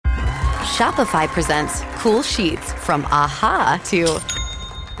Shopify presents cool sheets from aha to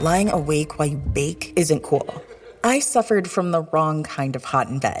lying awake while you bake isn't cool. I suffered from the wrong kind of hot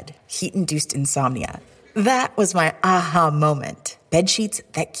in bed, heat-induced insomnia. That was my aha moment. Bed sheets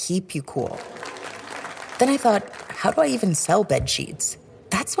that keep you cool. Then I thought, how do I even sell bed sheets?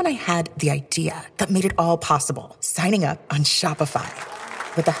 That's when I had the idea that made it all possible, signing up on Shopify.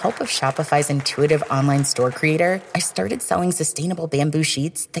 With the help of Shopify's intuitive online store creator, I started selling sustainable bamboo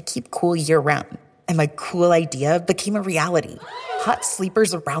sheets that keep cool year-round. And my cool idea became a reality. Hot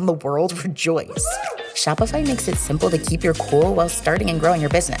sleepers around the world rejoice. Shopify makes it simple to keep your cool while starting and growing your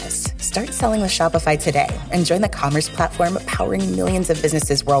business. Start selling with Shopify today and join the commerce platform powering millions of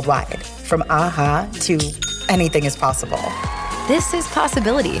businesses worldwide. From aha to anything is possible. This is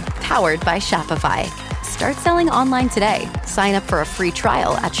Possibility, powered by Shopify. Start selling online today. Sign up for a free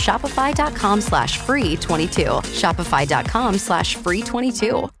trial at shopify.com/free22.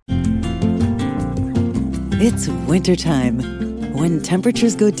 Shopify.com/free22. It's wintertime. When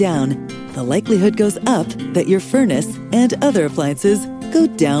temperatures go down, the likelihood goes up that your furnace and other appliances go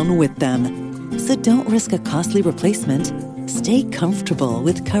down with them. So don't risk a costly replacement. Stay comfortable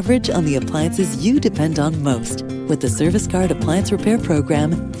with coverage on the appliances you depend on most with the Service Guard Appliance Repair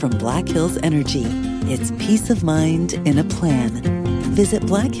Program from Black Hills Energy. It's peace of mind in a plan. Visit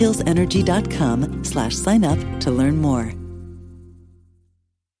blackhillsenergy.com/sign up to learn more.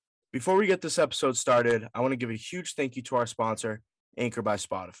 Before we get this episode started, I want to give a huge thank you to our sponsor, Anchor by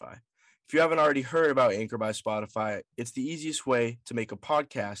Spotify. If you haven't already heard about Anchor by Spotify, it's the easiest way to make a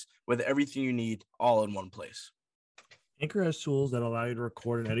podcast with everything you need all in one place. Anchor has tools that allow you to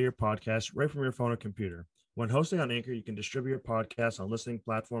record and edit your podcast right from your phone or computer. When hosting on Anchor, you can distribute your podcast on listening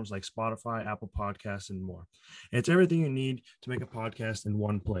platforms like Spotify, Apple Podcasts, and more. And it's everything you need to make a podcast in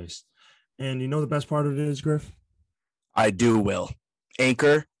one place. And you know the best part of it is, Griff? I do, Will.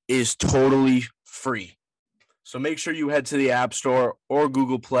 Anchor is totally free. So make sure you head to the App Store or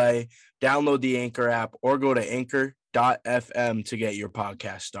Google Play, download the Anchor app, or go to anchor.fm to get your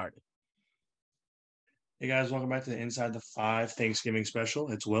podcast started. Hey guys, welcome back to the Inside the Five Thanksgiving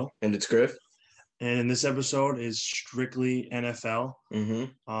special. It's Will. And it's Griff. And this episode is strictly NFL,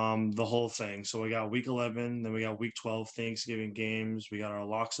 Mm-hmm. the whole thing. So we got Week 11, then we got Week 12 Thanksgiving games. We got our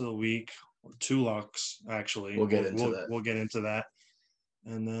locks of the week, or two locks, actually. We'll get into that.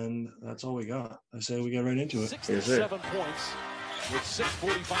 And then that's all we got. I say we get right into it. 67 points with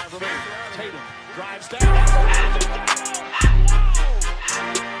 6:45 remaining. Tatum drives down.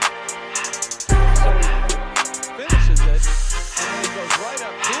 So he finishes it, and it goes right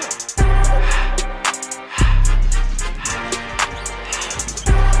up to him.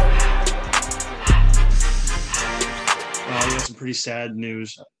 We got some pretty sad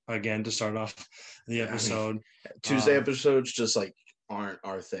news again to start off the episode. Tuesday episodes just aren't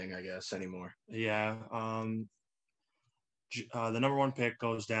our thing, I guess, anymore. Yeah. The number one pick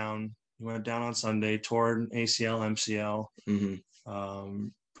goes down. He went down on Sunday, tore ACL, MCL. Mm-hmm.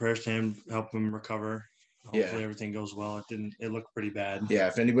 Prayers to him, help him recover. Hopefully everything goes well. It looked pretty bad. Yeah,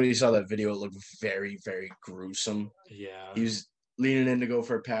 if anybody saw that video, it looked very, very gruesome. Yeah. He was leaning in to go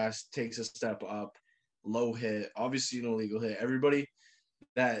for a pass, takes a step up, low hit, obviously an illegal hit. Everybody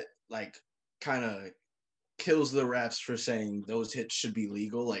that kind of kills the refs for saying those hits should be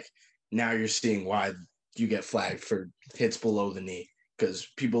legal. Now you're seeing why you get flagged for hits below the knee, because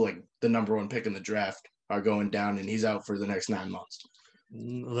people the number one pick in the draft are going down and he's out for the next 9 months.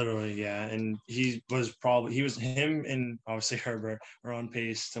 Literally, yeah. And him and obviously Herbert are on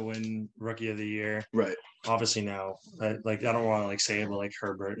pace to win Rookie of the Year. Right. Obviously now, I don't want to say it, but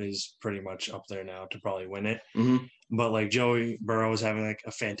Herbert is pretty much up there now to probably win it. Mm-hmm. But Joey Burrow is having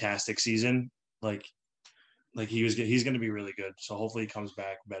a fantastic season. He's going to be really good. So hopefully he comes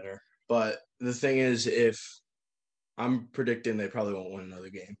back better. But the thing is, if I'm predicting they probably won't win another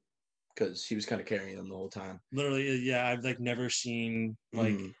game because he was kind of carrying them the whole time. Literally, yeah. I've never seen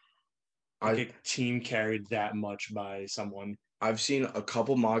a team carried that much by someone. I've seen a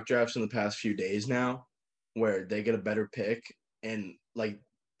couple mock drafts in the past few days now where they get a better pick, and the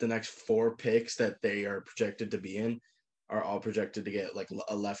next 4 picks that they are projected to be in are all projected to get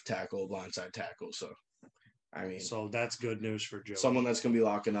a left tackle, blindside tackle. So, I mean, so that's good news for Joe. Someone that's going to be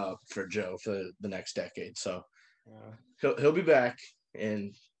locking up for Joe for the next decade. So he'll be back,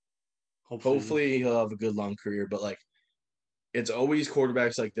 and hopefully he'll have a good long career. But it's always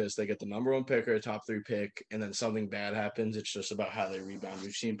quarterbacks like this. They get the number one pick or a top 3 pick, and then something bad happens. It's just about how they rebound.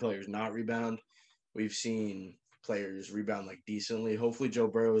 We've seen players not rebound. We've seen players rebound decently. Hopefully Joe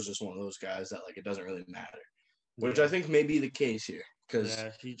Burrow is just one of those guys that it doesn't really matter, which I think may be the case here. Because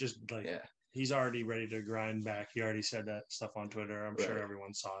he just he's already ready to grind back. He already said that stuff on Twitter. I'm sure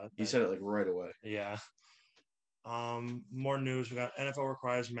everyone saw it. He said it like right away. Yeah. More news. We got NFL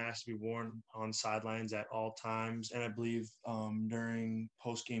requires masks to be worn on sidelines at all times, and I believe during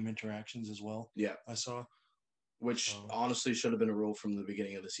post-game interactions as well. Yeah, I saw. Which honestly should have been a rule from the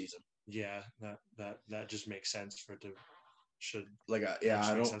beginning of the season. Yeah, that just makes sense for it to should like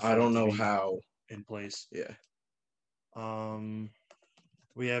I don't know how in place. Yeah.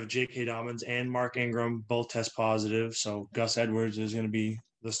 We have J.K. Dobbins and Mark Ingram both test positive, so Gus Edwards is going to be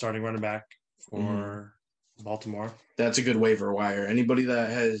the starting running back for Baltimore. That's a good waiver wire. Anybody that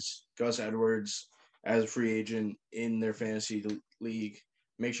has Gus Edwards as a free agent in their fantasy league,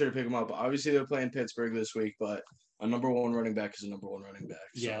 make sure to pick him up. Obviously, they're playing Pittsburgh this week, but a number one running back is a number one running back.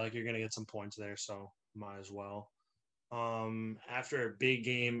 So. Yeah, like you're going to get some points there, so might as well. After a big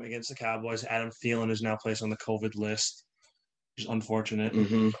game against the Cowboys, Adam Thielen is now placed on the COVID list, which is unfortunate.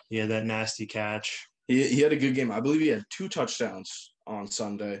 He had that nasty catch. He had a good game. I believe he had 2 touchdowns on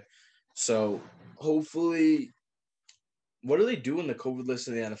Sunday. So hopefully, what do they do in the COVID list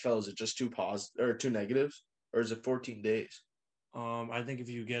in the NFL? Is it just 2 negatives, or is it 14 days? I think if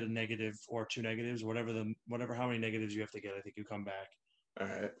you get a negative or 2 negatives, whatever how many negatives you have to get, I think you come back. All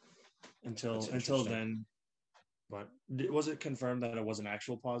right. Until then. But was it confirmed that it was an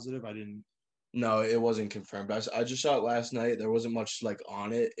actual positive? I didn't. No, it wasn't confirmed. I just saw it last night. There wasn't much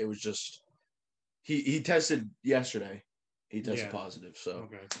on it. It was just he tested yesterday. He tested positive. So,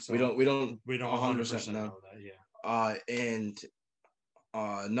 we don't 100% know that. Yeah. And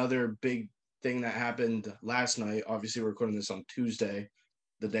another big thing that happened last night. Obviously, we're recording this on Tuesday,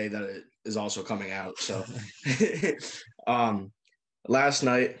 the day that it is also coming out. So, last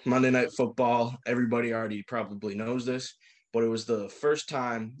night, Monday Night Football, everybody already probably knows this, but it was the first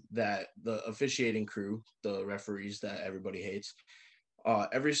time that the officiating crew, the referees that everybody hates,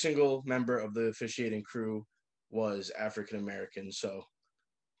 every single member of the officiating crew was African American. So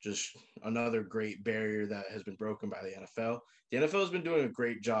just another great barrier that has been broken by the NFL. The NFL has been doing a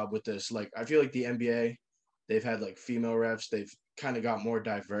great job with this. I feel like the NBA, they've had female refs. They've kind of got more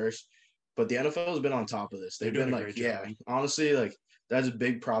diverse, but the NFL has been on top of this. They've been honestly, that's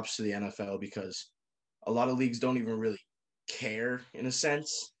big props to the NFL because a lot of leagues don't even really care in a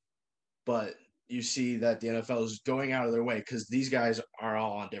sense, but you see that the NFL is going out of their way because these guys are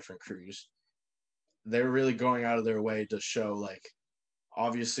all on different crews. They're really going out of their way to show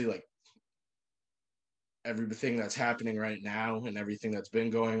obviously everything that's happening right now and everything that's been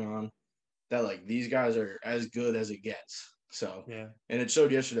going on, that these guys are as good as it gets. So yeah, and it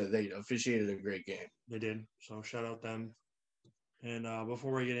showed yesterday. They officiated a great game. They did. So shout out them. And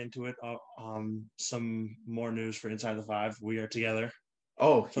before we get into it, some more news for Inside the Five. We are together.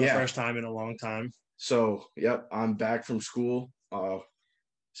 Oh, for the first time in a long time. So, yep, I'm back from school,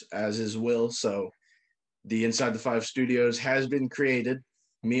 as is Will. So, the Inside the Five Studios has been created.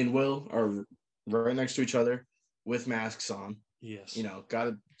 Me and Will are right next to each other with masks on. Yes.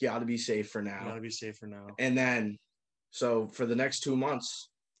 Gotta be safe for now. Gotta be safe for now. And then, so for the next 2 months,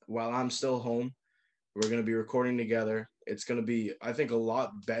 while I'm still home, we're going to be recording together. It's going to be, I think, a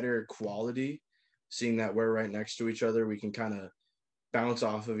lot better quality, seeing that we're right next to each other. We can kind of bounce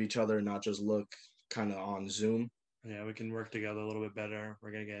off of each other and not just look kind of on Zoom. Yeah, we can work together a little bit better.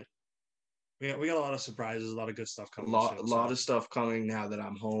 We're going to we got a lot of surprises, a lot of good stuff coming. A lot of stuff coming now that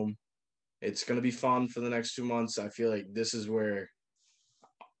I'm home. It's going to be fun for the next 2 months. I feel like this is where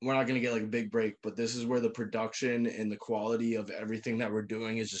we're not going to get a big break, but this is where the production and the quality of everything that we're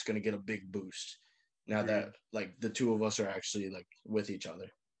doing is just going to get a big boost. Now that the two of us are actually with each other.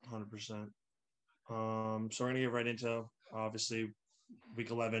 100%. So we're gonna get right into obviously week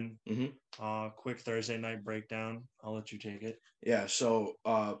 11. Quick Thursday night breakdown. I'll let you take it. Yeah. So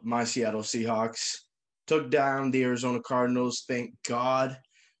my Seattle Seahawks took down the Arizona Cardinals. Thank God.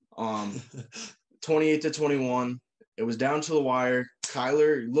 28-21. It was down to the wire.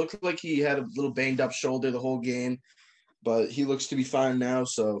 Kyler looked like he had a little banged up shoulder the whole game, but he looks to be fine now.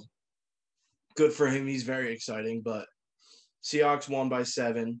 So. Good for him. He's very exciting, but Seahawks won by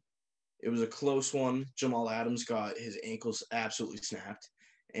 7. It was a close one. Jamal Adams got his ankles absolutely snapped.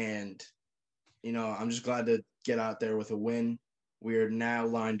 And, I'm just glad to get out there with a win. We are now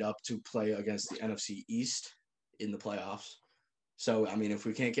lined up to play against the NFC East in the playoffs. So, if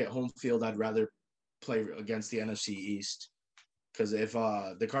we can't get home field, I'd rather play against the NFC East. Because if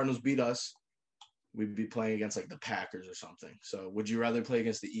the Cardinals beat us, we'd be playing against the Packers or something. So would you rather play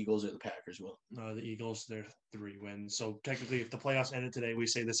against the Eagles or the Packers, Will? The Eagles, they're 3 wins. So technically, if the playoffs ended today, we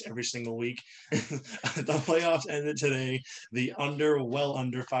say this every single week. If the playoffs ended today, the well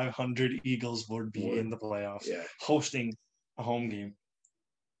under 500 Eagles would be in the playoffs, hosting a home game.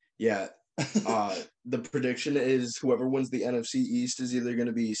 Yeah, The prediction is whoever wins the NFC East is either going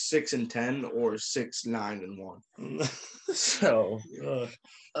to be 6-10 or 6-9-1. So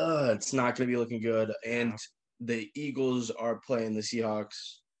it's not going to be looking good. And the Eagles are playing the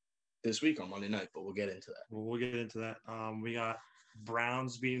Seahawks this week on Monday night, but we'll get into that. We'll get into that. We got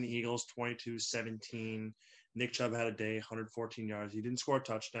Browns beating the Eagles 22-17. Nick Chubb had a day, 114 yards. He didn't score a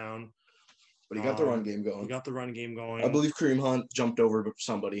touchdown. But he got the run game going. I believe Kareem Hunt jumped over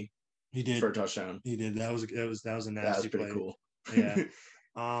somebody. He did for a touchdown. He did. That was a nasty play. That was pretty cool. Yeah.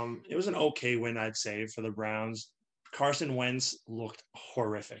 It was an okay win, I'd say, for the Browns. Carson Wentz looked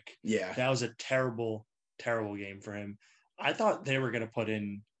horrific. Yeah. That was a terrible, terrible game for him. I thought they were gonna put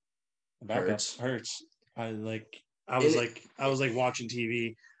in Hurts. I was watching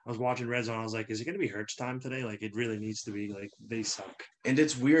TV. I was watching Red Zone. I was like, is it gonna be Hurts time today? Like, it really needs to be. Like, they suck. And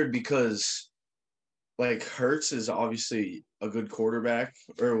it's weird because like Hurts is obviously a good quarterback,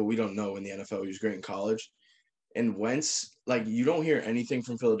 or we don't know in the NFL. He was great in college. And Wentz, like, you don't hear anything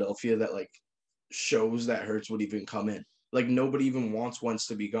from Philadelphia that like shows that Hurts would even come in. Like, nobody even wants Wentz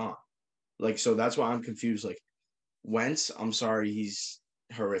to be gone. Like, so that's why I'm confused. Like, Wentz, I'm sorry, he's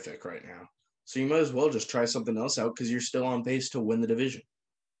horrific right now. So you might as well just try something else out because you're still on pace to win the division.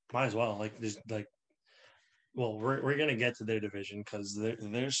 Might as well. Well, we're gonna get to their division because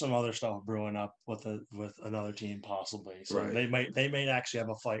there's some other stuff brewing up with another team possibly. So right. they may actually have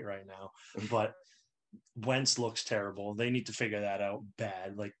a fight right now. But Wentz looks terrible. They need to figure that out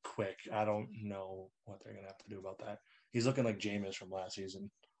bad, like quick. I don't know what they're gonna have to do about that. He's looking like Jameis from last season.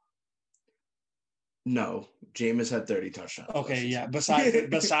 No, Jameis had 30 touchdowns. Okay, yeah.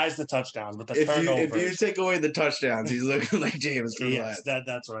 Besides the touchdowns, but the turnovers. If you take away the touchdowns, he's looking like Jameis from last.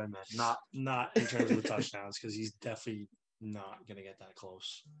 That's what I meant. Not in terms of the touchdowns, because he's definitely not gonna get that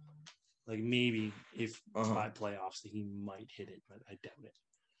close. Like, maybe if by playoffs he might hit it, but I doubt it.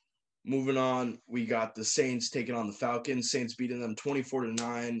 Moving on, we got the Saints taking on the Falcons. Saints beating them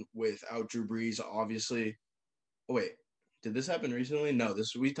 24-9 without Drew Brees, obviously. Oh, wait. Did this happen recently? No,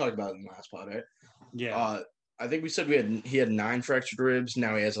 we talked about it in the last pod, right? Yeah. I think we said he had 9 fractured ribs.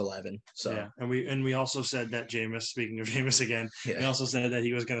 Now he has 11. So yeah, and we also said that Jameis. Speaking of Jameis again, we also said that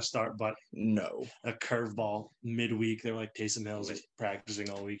he was going to start, but no, a curveball midweek. They're like, Taysom Hill's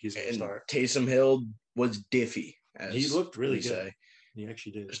practicing all week. He's going to start. Taysom Hill was diffy. He looked really good. He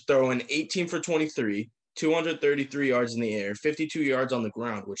actually did. Just throwing 18 for 23, 233 yards in the air, 52 yards on the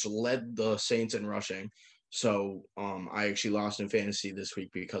ground, which led the Saints in rushing. So I actually lost in fantasy this week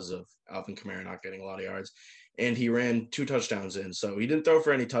because of Alvin Kamara not getting a lot of yards. And he ran 2 touchdowns in. So he didn't throw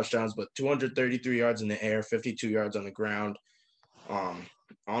for any touchdowns, but 233 yards in the air, 52 yards on the ground.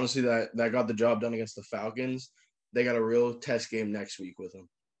 Honestly, that got the job done against the Falcons. They got a real test game next week with him.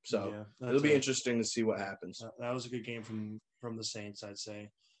 So it'll be interesting to see what happens. That was a good game from the Saints, I'd say.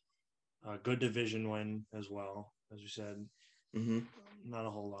 Good division win as well, as you said. Mm-hmm. Not a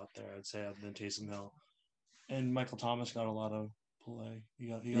whole lot there, I'd say, other than Taysom Hill. And Michael Thomas got a lot of play. He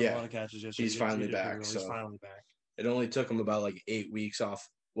got a lot of catches yesterday. He's finally back. He's finally back. It only took him about 8 weeks off.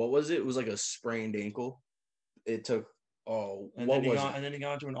 What was it? It was like a sprained ankle. It took and then he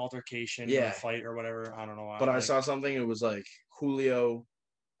got into an altercation or a fight or whatever. I don't know why. But I saw something. It was like Julio.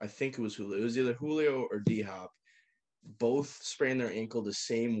 I think it was Julio. It was either Julio or D-Hop. Both sprained their ankle the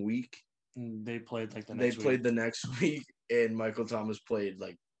same week. They played the next week. They played the next week, and Michael Thomas played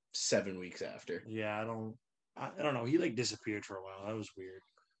 7 weeks after. Yeah, I don't know. He disappeared for a while. That was weird.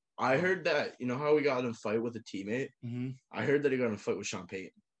 I heard that, you know how he got in a fight with a teammate? Mm-hmm. I heard that he got in a fight with Sean Payton.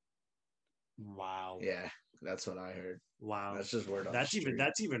 Wow. Yeah, that's what I heard. Wow. That's just word on That's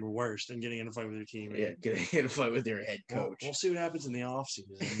even worse than getting in a fight with your teammate. Yeah, getting in a fight with your head coach. We'll see what happens in the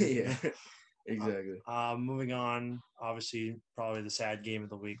offseason. Yeah, exactly. Moving on, obviously, probably the sad game of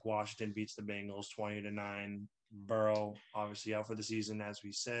the week. Washington beats the Bengals 20-9. Burrow, obviously, out for the season, as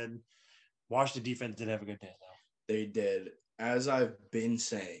we said. Washington defense did have a good day, though. They did. As I've been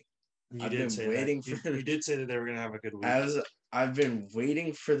saying, you did say that they were going to have a good week. As I've been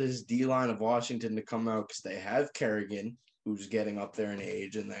waiting for this D-line of Washington to come out, because they have Kerrigan, who's getting up there in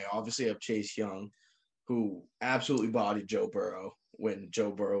age, and they obviously have Chase Young, who absolutely bodied Joe Burrow when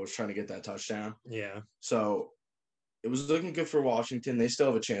Joe Burrow was trying to get that touchdown. Yeah. So it was looking good for Washington. They still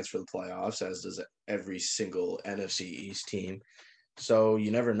have a chance for the playoffs, as does every single NFC East team. So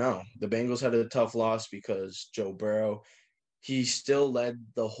you never know. The Bengals had a tough loss because Joe Burrow, he still led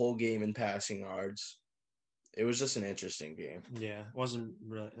the whole game in passing yards. It was just an interesting game. Yeah, it wasn't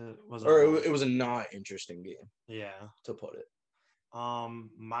really. It was a not interesting game. Yeah, to put it.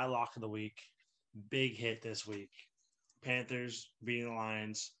 My lock of the week, big hit this week. Panthers beating the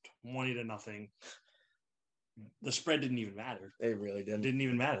Lions 20-0. the spread didn't even matter. It really didn't. Didn't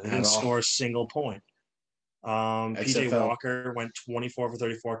even matter. They At didn't all. score a single point. PJ XFL. Walker went 24 for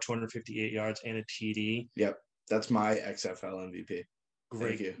 34, 258 yards, and a TD. Yep. That's my XFL MVP.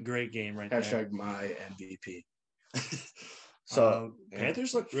 Great game right Hashtag my MVP. So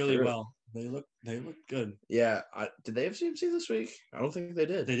Panthers look really well. They look good. Yeah. Did they have CMC this week? I don't think they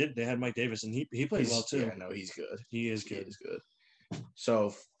did. They did. They had Mike Davis, and he played well too. Yeah, no, he's good. He is good. He is good.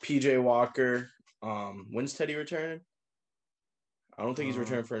 So PJ Walker, when's Teddy returning? I don't think he's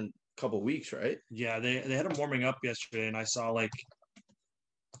returning for a couple weeks, right? Yeah, they had him warming up yesterday, and I saw they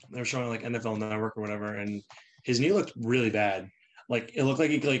were showing NFL Network or whatever, and his knee looked really bad. Like it looked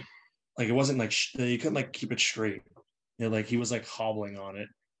like he it wasn't you couldn't keep it straight. He was hobbling on it.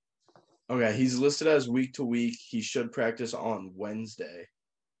 Okay, he's listed as week to week. He should practice on Wednesday.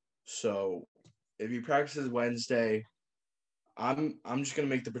 So if he practices Wednesday, I'm just gonna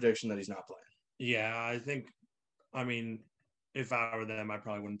make the prediction that he's not playing. Yeah, if I were them, I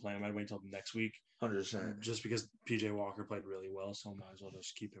probably wouldn't play him. I'd wait until next week. 100%. Just because PJ Walker played really well, so I might as well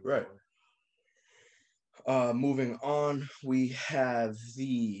just keep him. Right. Moving on, we have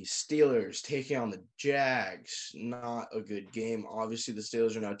the Steelers taking on the Jags. Not a good game. Obviously, the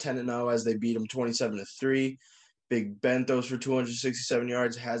Steelers are now 10-0 as they beat them 27-3. Big Ben throws for 267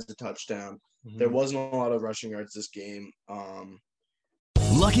 yards, has the touchdown. Mm-hmm. There wasn't a lot of rushing yards this game.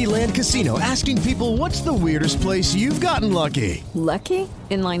 Lucky Land Casino, asking people, what's the weirdest place you've gotten lucky? Lucky?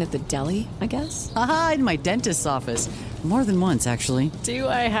 In line at the deli, I guess? Aha, in my dentist's office. More than once, actually. Do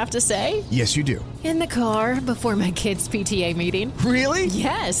I have to say? Yes, you do. In the car before my kids' PTA meeting. Really?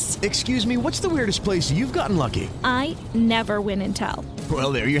 Yes. Excuse me, what's the weirdest place you've gotten lucky? I never win and tell.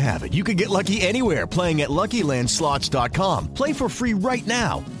 Well, there you have it. You can get lucky anywhere, playing at LuckyLandSlots.com. Play for free right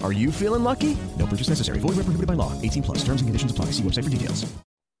now. Are you feeling lucky? No purchase necessary. Void where prohibited by law. 18+. Terms and conditions apply. See website for details.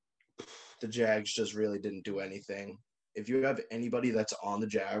 The Jags just really didn't do anything. If you have anybody that's on the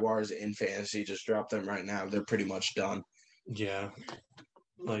Jaguars in fantasy, just drop them right now. They're pretty much done. Yeah.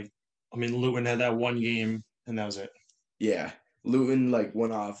 Luton had that one game, and that was it. Yeah. Luton,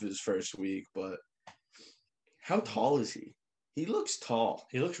 went off his first week, but how tall is he? He looks tall.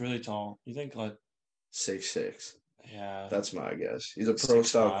 He looks really tall. You think, 6'6". Yeah. That's my guess. He's a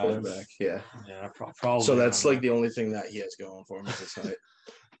pro-style quarterback. Yeah. Yeah, probably. So that's, the only thing that he has going for him is his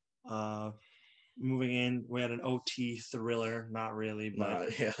height. Moving in, we had an OT thriller. Not really, but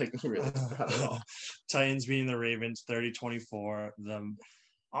really not at all. Titans beating the Ravens 30-24.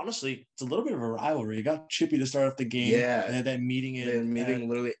 Honestly, it's a little bit of a rivalry. You got Chippy to start off the game. Yeah. They had that meeting.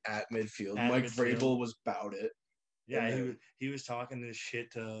 Literally at midfield. Mike Vrabel was about it. Yeah, he was talking this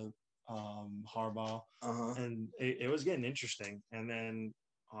shit to Harbaugh. Uh-huh. And it was getting interesting. And then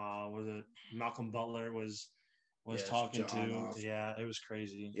was it Malcolm Butler was talking to. Yeah, it was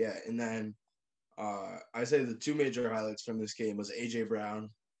crazy. Yeah, and then I say the two major highlights from this game was AJ Brown.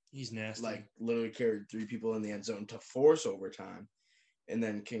 He's nasty. Literally carried 3 people in the end zone to force overtime, and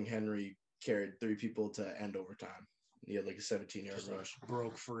then King Henry carried 3 people to end overtime. He had a 17-yard rush.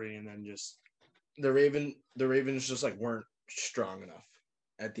 Broke free, and then just the Ravens just weren't strong enough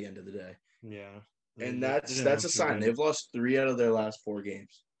at the end of the day. Yeah, and that's a sign. They've lost 3 out of their last 4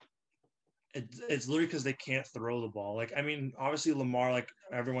 games. It's literally because they can't throw the ball. Obviously Lamar,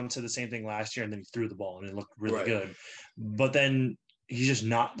 everyone said the same thing last year, and then he threw the ball and it looked really good. But then he's just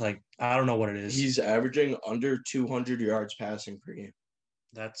not I don't know what it is. He's averaging under 200 yards passing per game.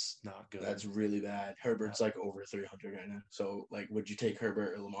 That's not good. That's really bad. Herbert's over 300 right now. So would you take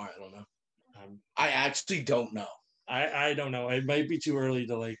Herbert or Lamar? I don't know. I actually don't know. I don't know. It might be too early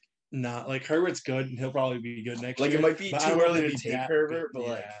to not Herbert's good and he'll probably be good next year. It might be too early to take Herbert, but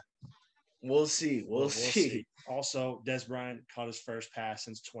yeah. We'll see. We'll see. Also, Des Bryant caught his first pass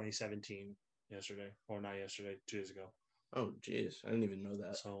since 2017 yesterday. Or not yesterday, 2 days ago. Oh, jeez. I didn't even know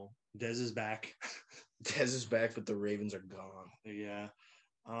that. So, Des is back. Des is back, but the Ravens are gone. Yeah.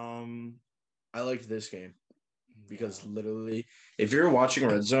 I liked this game because literally, if you're watching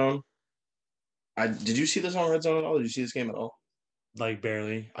Red Zone, did you see this on Red Zone at all? Did you see this game at all?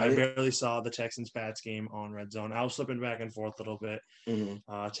 Barely. I barely saw the Texans-Pats game on Red Zone. I was flipping back and forth a little bit.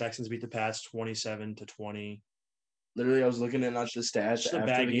 Mm-hmm. Texans beat the Pats 27-20. Literally, I was looking at the stats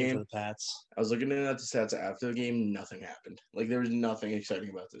after the game. For the Pats. I was looking at the stats after the game. Nothing happened. There was nothing exciting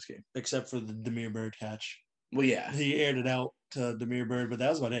about this game. Except for the Damiere Byrd catch. Well, yeah. He aired it out to Damiere Byrd, but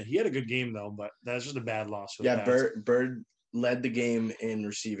that was about it. He had a good game, though, but that's just a bad loss for the Pats. Byrd led the game in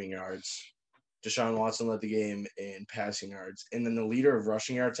receiving yards. Deshaun Watson led the game in passing yards. And then the leader of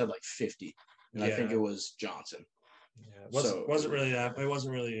rushing yards had 50. And I think it was Johnson. Yeah, it wasn't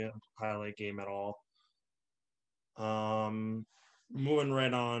really a highlight game at all. Moving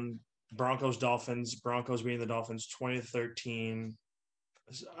right on, Broncos beating the Dolphins 20-13.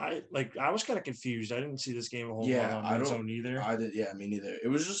 I was kind of confused. I didn't see this game a whole lot on Red Zone either. I did, yeah, me neither. It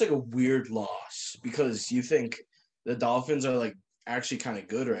was just like a weird loss because you think the Dolphins are like actually kind of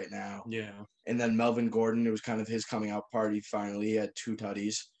good right now. Yeah. And then Melvin Gordon, it was kind of his coming out party finally. He had 2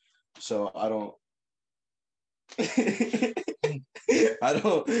 tutties. So I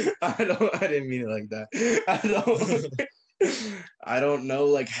didn't mean it like that. I don't know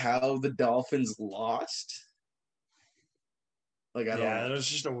like how the Dolphins lost. Yeah, it was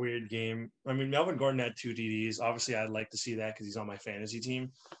just a weird game. I mean, Melvin Gordon had 2 TDs. Obviously, I'd like to see that because he's on my fantasy team.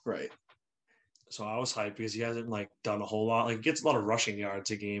 Right. So I was hyped because he hasn't done a whole lot. He gets a lot of rushing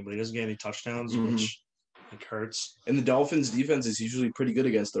yards a game, but he doesn't get any touchdowns, which hurts. And the Dolphins' defense is usually pretty good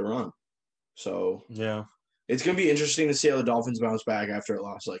against the run. So yeah, it's gonna be interesting to see how the Dolphins bounce back after a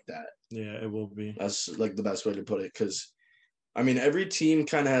loss like that. Yeah, it will be. That's like the best way to put it because, I mean, every team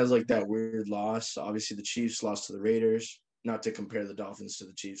kind of has like that weird loss. Obviously, the Chiefs lost to the Raiders. Not to compare the Dolphins to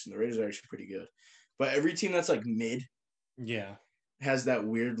the Chiefs, and the Raiders are actually pretty good. But every team that's like mid has that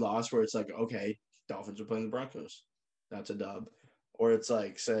weird loss where it's like, okay, Dolphins are playing the Broncos. That's a dub. Or it's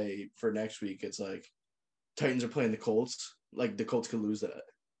like, say, for next week, it's like Titans are playing the Colts. Like, the Colts could lose that.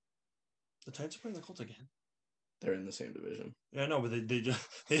 The Titans are playing the Colts again? They're in the same division. Yeah, no, but they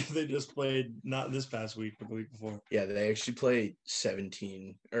just played not this past week, but the week before. Yeah, they actually play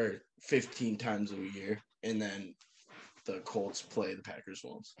 17 or 15 times a year, and then the Colts play the Packers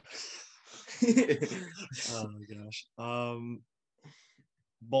once. Oh my gosh.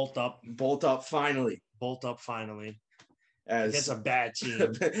 Bolt up finally. As it's a bad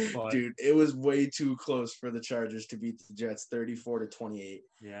team. Dude, it was way too close for the Chargers to beat the Jets 34-28.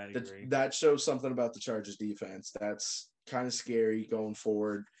 Yeah, I agree. That shows something about the Chargers defense. That's kind of scary going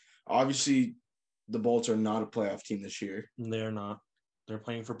forward. Obviously, the Bolts are not a playoff team this year. They're not. They're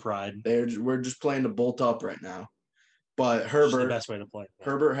playing for pride. We're just playing to bolt up right now. But Herbert, the best way to play.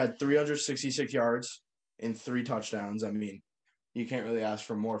 Herbert had 366 yards and 3 touchdowns. I mean, you can't really ask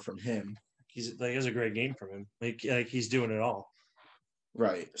for more from him. He has a great game from him. Like he's doing it all.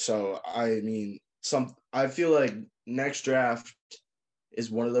 Right. So I mean, I feel like next draft is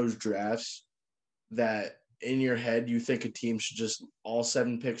one of those drafts that in your head you think a team should just all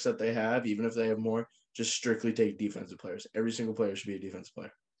 7 picks that they have, even if they have more, just strictly take defensive players. Every single player should be a defensive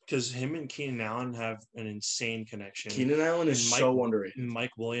player. Because him and Keenan Allen have an insane connection. Keenan Allen is so underrated.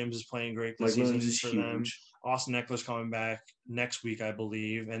 Mike Williams is playing great this season for them. Austin Eckler's coming back next week, I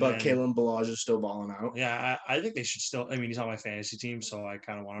believe. But Kalen Ballage is still balling out. Yeah, I think they should still. I mean, he's on my fantasy team, so I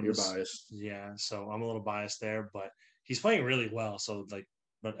kind of want him. You're biased. Yeah, so I'm a little biased there, but he's playing really well. So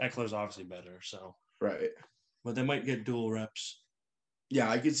but Eckler's obviously better. So right. But they might get dual reps. Yeah,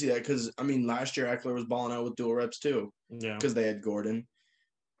 I could see that because I mean, last year Eckler was balling out with dual reps too. Yeah, because they had Gordon.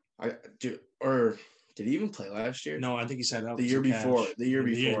 Did he even play last year? No, I think he said the year before. The year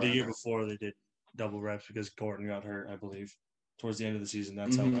before they did double reps because Gordon got hurt, I believe, towards the end of the season.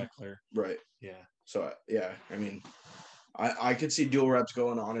 That's how Eckler. Right. Yeah. So yeah, I mean, I could see dual reps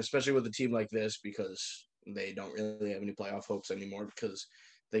going on, especially with a team like this because they don't really have any playoff hopes anymore because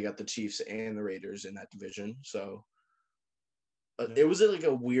they got the Chiefs and the Raiders in that division. So it was like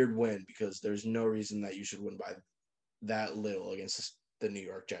a weird win because there's no reason that you should win by that little against the New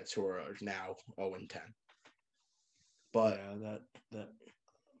York Jets, who are now 0-10. But yeah,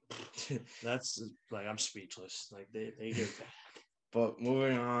 that's like I'm speechless. Like they did that. But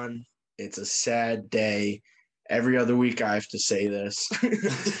moving on, it's a sad day. Every other week I have to say this.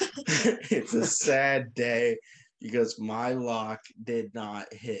 It's a sad day because my lock did not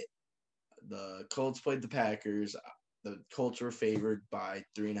hit. The Colts played the Packers. The Colts were favored by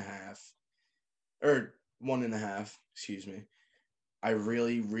 3.5 or 1.5, excuse me. I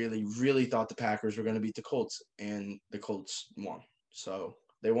really, really, really thought the Packers were going to beat the Colts, and the Colts won. So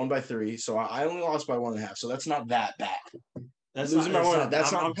they won by 3. So I only lost by 1.5. So that's not that bad.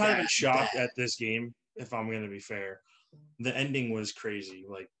 I'm kind of in shock at this game, if I'm going to be fair. The ending was crazy.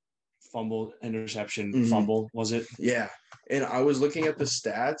 Like fumble, interception, fumble, was it? Yeah. And I was looking at the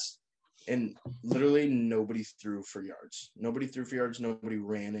stats, and literally nobody threw for yards. Nobody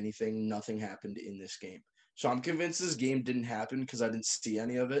ran anything. Nothing happened in this game. So I'm convinced this game didn't happen because I didn't see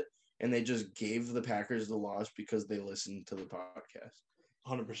any of it, and they just gave the Packers the loss because they listened to the podcast.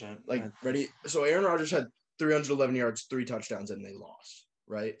 100%. Like, ready? So Aaron Rodgers had 311 yards, 3 touchdowns, and they lost,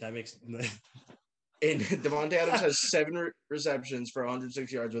 right? That makes – And Devontae Adams has 7 receptions for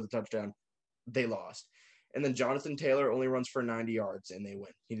 106 yards with a touchdown. They lost. And then Jonathan Taylor only runs for 90 yards, and they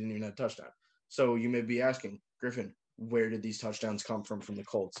win. He didn't even have a touchdown. So you may be asking, Griffin, where did these touchdowns come from the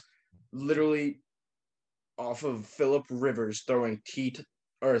Colts? Literally – off of Phillip Rivers throwing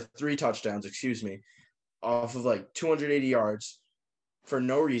or 3 touchdowns, excuse me, off of like 280 yards for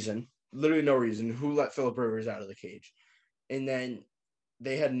no reason, literally no reason. Who let Phillip Rivers out of the cage? And then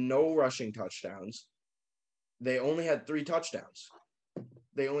they had no rushing touchdowns. They only had 3 touchdowns.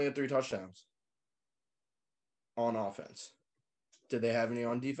 On offense. Did they have any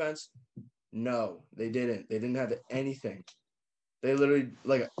on defense? No, they didn't. They didn't have anything. They literally,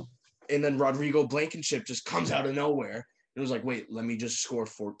 like, and then Rodrigo Blankenship just comes out of nowhere. It was like, wait, let me just score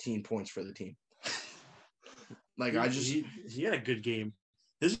 14 points for the team. Like, he had a good game.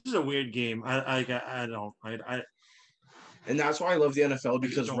 This is a weird game. I don't. And that's why I love the NFL,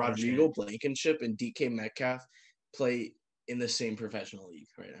 because Rodrigo Blankenship and DK Metcalf play in the same professional league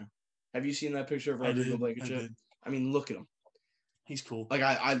right now. Have you seen that picture of Rodrigo Blankenship? I mean, look at him. He's cool. Like,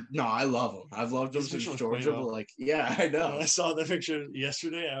 I love him. I've loved him since Georgia, but like, yeah, I know. When I saw the picture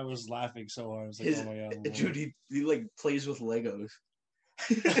yesterday, I was laughing so hard. I was like, oh my God. Dude, he like plays with Legos.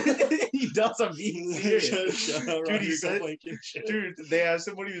 He does. I'm being serious. Dude, they asked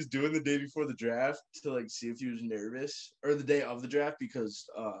him what he was doing the day before the draft to like see if he was nervous, or the day of the draft, because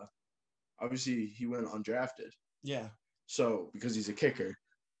obviously he went undrafted. Yeah. So because he's a kicker.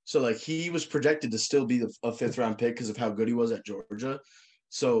 So like he was projected to still be a 5th round pick because of how good he was at Georgia.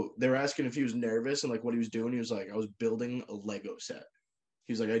 So they were asking if he was nervous and like what he was doing. He was like, I was building a Lego set.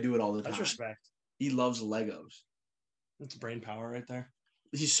 He was like, I do it all the time. That's respect. He loves Legos. That's brain power right there.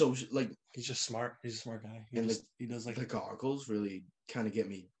 He's so like, he's just smart. He's a smart guy. He does like the goggles really kind of get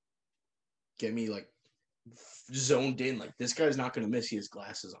me like zoned in. Like, this guy's not going to miss. He has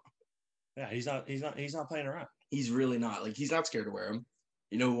glasses on. Yeah, he's not playing around. He's really not. Like, he's not scared to wear them.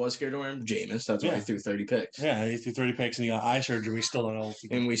 You know who was scared to wear him? Jameis. That's why he threw 30 picks. Yeah, he threw 30 picks and he got eye surgery. We still don't know.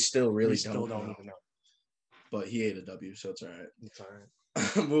 And we still really don't know. even know. But he ate a W, so it's all right. It's all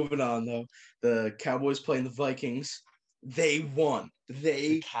right. Moving on, though. The Cowboys playing the Vikings. They won.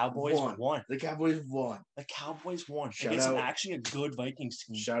 The Cowboys won. The Cowboys won. The Cowboys won. It's actually a good Vikings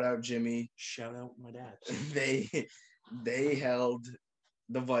team. Shout out Jimmy. Shout out my dad. They held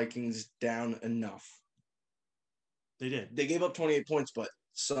the Vikings down enough. They did. They gave up 28 points, but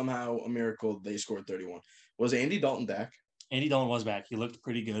somehow, a miracle, they scored 31. Was Andy Dalton back? Andy Dalton was back. He looked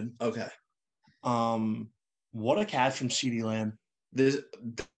pretty good. Okay. What a catch from CeeDee Lamb.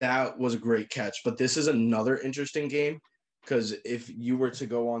 That was a great catch, but this is another interesting game, because if you were to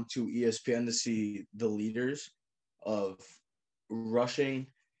go on to ESPN to see the leaders of rushing,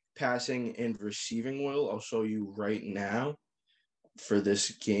 passing, and receiving, I'll show you right now for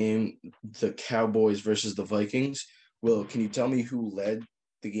this game, the Cowboys versus the Vikings. Will, can you tell me who led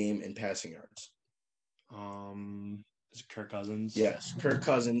the game in passing yards? Is it Kirk Cousins? Yes, Kirk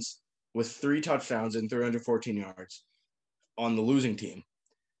Cousins with 3 touchdowns and 314 yards on the losing team.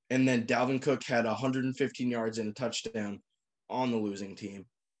 And then Dalvin Cook had 115 yards and a touchdown on the losing team.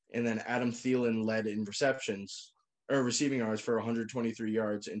 And then Adam Thielen led in receiving yards for 123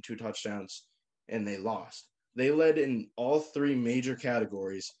 yards and 2 touchdowns, and they lost. They led in all 3 major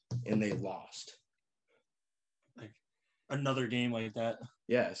categories, and they lost. Like another game like that.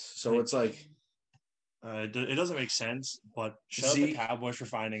 Yes. So it's like it doesn't make sense, but shout out the Cowboys for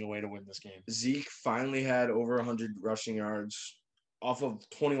finding a way to win this game. Zeke finally had over 100 rushing yards off of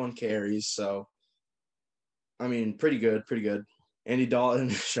 21 carries. So, I mean, pretty good. Andy Dalton,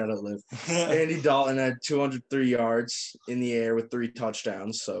 shout out Liv. Andy Dalton had 203 yards in the air with 3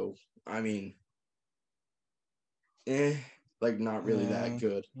 touchdowns. So, I mean, not really that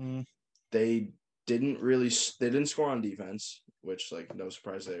good. They didn't score on defense, which, like, no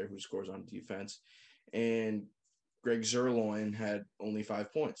surprise there. Who scores on defense? And Greg Zuerlein had only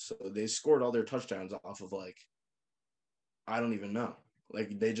 5 points. So they scored all their touchdowns off of, like, I don't even know.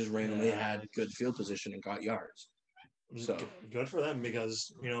 Like, they just randomly had good field position and got yards. So good for them,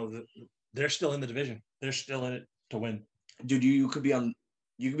 because, they're still in the division. They're still in it to win. Dude, you could be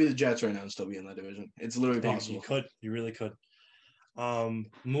the Jets right now and still be in that division. It's literally possible. You really could.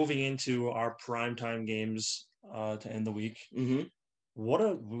 Moving into our primetime games to end the week. Mm-hmm. What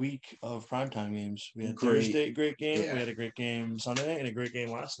a week of primetime games. We had Thursday, great game. Yeah. We had a great game Sunday night and a great game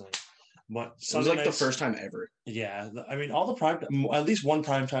last night. But it was like the first time ever. Yeah. I mean, all the at least one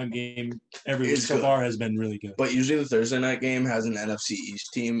primetime game every week so far has been really good. But usually the Thursday night game has an NFC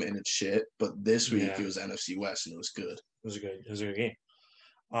East team and it's shit. But this week it was NFC West and it was good. It was a good game.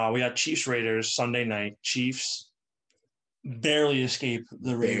 We got Chiefs Raiders Sunday night. Chiefs barely escape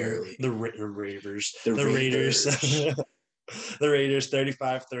the Raiders. The Raiders. The Raiders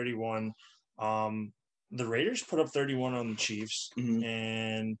 35-31. The Raiders put up 31 on the Chiefs,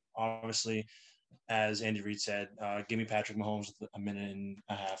 and obviously as Andy Reid said, give me Patrick Mahomes with a minute and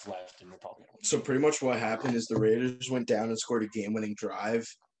a half left, and we're probably going to win. So pretty much what happened is the Raiders went down and scored a game-winning drive,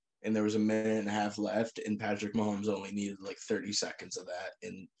 and there was a minute and a half left, and Patrick Mahomes only needed like 30 seconds of that,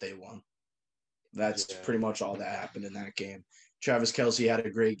 and they won. That's pretty much all that happened in that game. Travis Kelce had a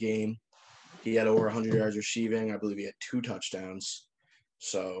great game. He had over 100 yards receiving. I believe he had 2 touchdowns.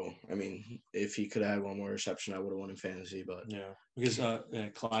 So, I mean, if he could have had one more reception, I would have won in fantasy. But because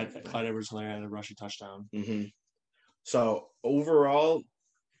Clyde Edwards-Helaire had a rushing touchdown. Mm-hmm. So, overall,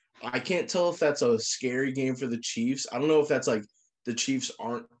 I can't tell if that's a scary game for the Chiefs. I don't know if that's like the Chiefs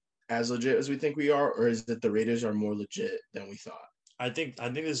aren't as legit as we think we are, or is it the Raiders are more legit than we thought? I think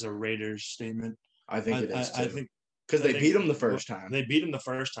this is a Raiders statement. I think it is too. I think because they beat them the first time. They beat them the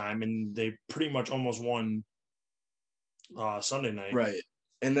first time, and they pretty much almost won Sunday night. Right.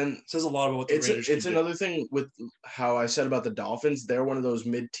 And then it says a lot about what the Raiders It's another thing with how I said about the Dolphins. They're one of those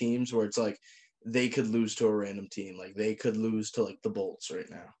mid teams where it's like they could lose to a random team. Like they could lose to like the Bolts right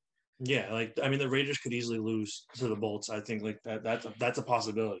now. Yeah, like I mean the Raiders could easily lose to the Bolts. I think like that's a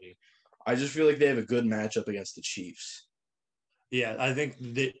possibility. I just feel like they have a good matchup against the Chiefs. Yeah, I think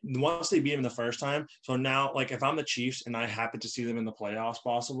once they beat them the first time, so now like if I'm the Chiefs and I happen to see them in the playoffs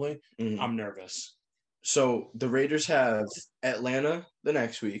possibly, I'm nervous. So the Raiders have Atlanta the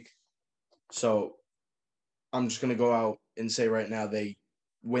next week. So I'm just going to go out and say right now they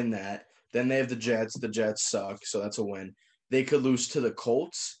win that. Then they have the Jets. The Jets suck, so that's a win. They could lose to the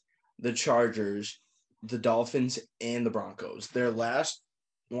Colts, the Chargers, the Dolphins, and the Broncos. Their last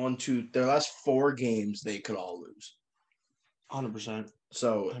 4 games they could all lose. 100%.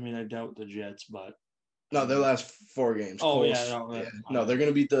 So I mean, I doubt the Jets, but no, their last 4 games. Oh Colts, yeah, no, they're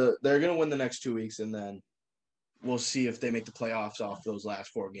gonna win the next 2 weeks, and then we'll see if they make the playoffs off those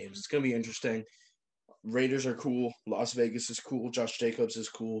last 4 games. It's gonna be interesting. Raiders are cool. Las Vegas is cool. Josh Jacobs is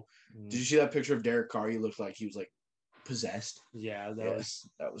cool. Did you see that picture of Derek Carr? He looked like he was like possessed. Yeah, that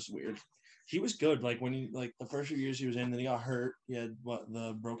was weird. He was good. Like when the first few years he was in, then he got hurt. He had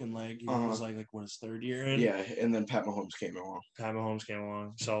the broken leg. He was like what his 3rd year in. Yeah, and then Pat Mahomes came along.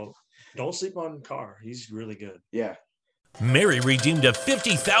 So don't sleep on Carr. He's really good. Yeah. Mary redeemed a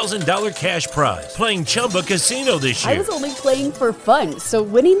 $50,000 cash prize playing Chumba Casino this year. I was only playing for fun, so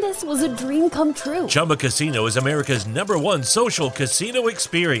winning this was a dream come true. Chumba Casino is America's #1 social casino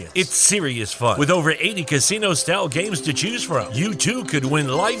experience. It's serious fun. With over 80 casino-style games to choose from, you too could win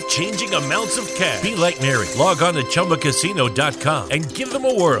life-changing amounts of cash. Be like Mary. Log on to ChumbaCasino.com and give them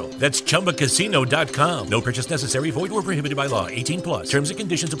a whirl. That's ChumbaCasino.com. No purchase necessary. Void where prohibited by law. 18+. Terms and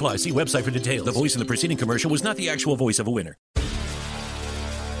conditions apply. See website for details. The voice in the preceding commercial was not the actual voice of a winner.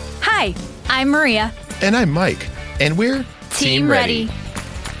 Hi, I'm Maria. And I'm Mike. And we're Team Ready.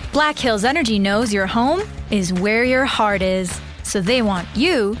 Black Hills Energy knows your home is where your heart is, so they want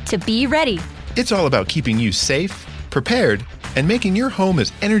you to be ready. It's all about keeping you safe, prepared, and making your home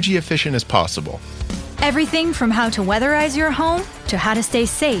as energy efficient as possible. Everything from how to weatherize your home to how to stay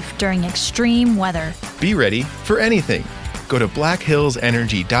safe during extreme weather. Be ready for anything. Go to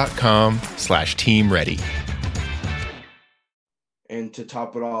blackhillsenergy.com/Team Ready. And to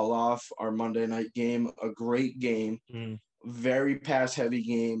top it all off, our Monday night game, a great game, very pass-heavy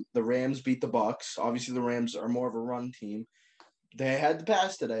game. The Rams beat the Bucs. Obviously, the Rams are more of a run team. They had the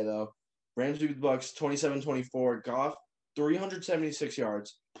pass today, though. Rams beat the Bucs 27-24. Goff, 376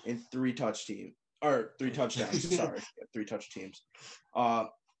 yards and 3 touchdowns. Sorry, 3 touch teams.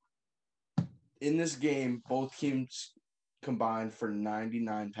 In this game, both teams combined for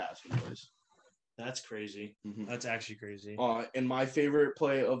 99 passing yards. That's crazy. That's actually crazy. And my favorite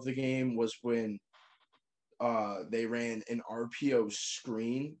play of the game was when they ran an RPO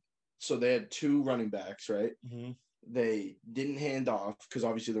screen. So they had 2 running backs, right? They didn't hand off because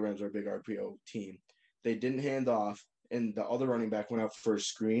obviously the Rams are a big RPO team. They didn't hand off, and the other running back went out for a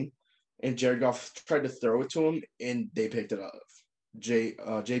screen, and Jared Goff tried to throw it to him, and they picked it up.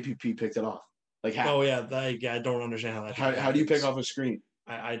 JPP picked it off. Like how? Oh yeah, I don't understand how that. How do you pick off a screen?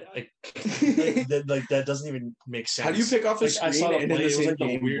 That doesn't even make sense. How do you pick off a screen? I saw the play. It was like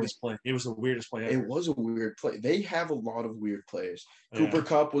the weirdest play. It was the weirdest play ever. It was a weird play. They have a lot of weird plays. Yeah. Cooper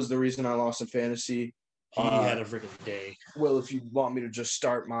Kupp was the reason I lost in fantasy. He had a freaking day. Well, if you want me to just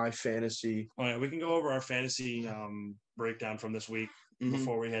start my fantasy. All right, we can go over our fantasy breakdown from this week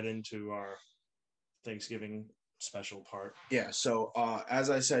before we head into our Thanksgiving special part. Yeah, so as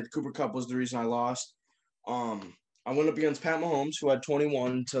I said, Cooper Kupp was the reason I lost. I went up against Pat Mahomes, who had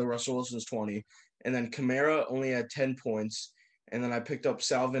 21 to Russell Wilson's 20. And then Kamara only had 10 points. And then I picked up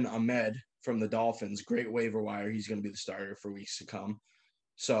Salvin Ahmed from the Dolphins. Great waiver wire. He's going to be the starter for weeks to come.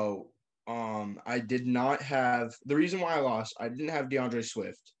 So I did not have – the reason why I lost, I didn't have DeAndre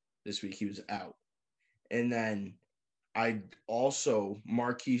Swift this week. He was out. And then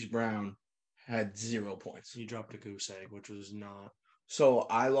Marquise Brown had 0 points. He dropped a goose egg, which was not. So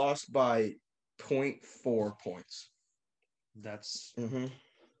I lost by 0.4 points. That's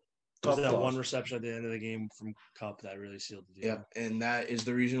Tough that loss. one reception at the end of the game from Kupp that really sealed the deal. Yep, and that is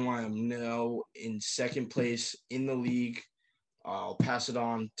the reason why I'm now in second place in the league. I'll pass it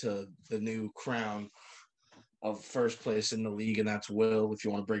on to the new crown of first place in the league, and that's Will, if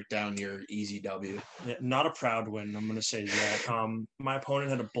you want to break down your easy W. Yeah, not a proud win, I'm going to say that. My opponent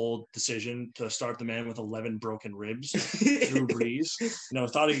had a bold decision to start the man with 11 broken ribs, Drew Brees.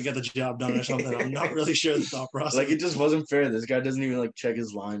 Thought he could get the job done or something. I'm not really sure the thought process. Like, it just wasn't fair. This guy doesn't even, check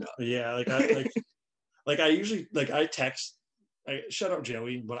his lineup. Yeah, I usually, I text, shut up,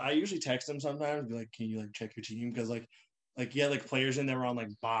 Joey, but I usually text him sometimes, be like, can you, check your team? Because, he had players in there were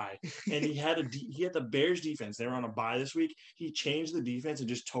on bye, and he had the Bears defense. They were on a bye this week. He changed the defense and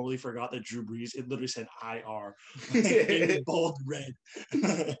just totally forgot that Drew Brees. It literally said IR in bold red.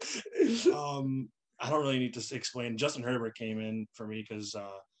 I don't really need to explain. Justin Herbert came in for me because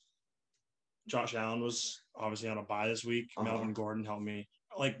Josh Allen was obviously on a bye this week. Melvin Gordon helped me.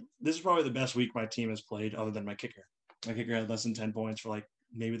 This is probably the best week my team has played, other than my kicker. My kicker had less than 10 points for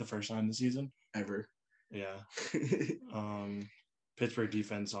maybe the first time this season ever. Yeah. Pittsburgh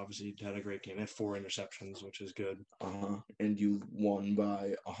defense obviously had a great game. They had 4 interceptions, which is good. And you won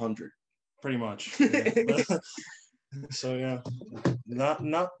by 100. Pretty much. Yeah. So yeah,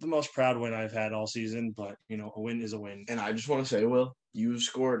 not the most proud win I've had all season, but a win is a win. And I just want to say, Will, you've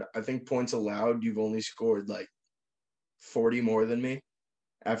scored, I think points allowed, you've only scored 40 more than me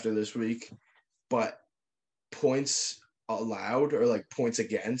after this week. But points allowed or points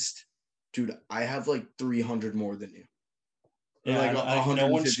against, dude, I have 300 more than you. Yeah, no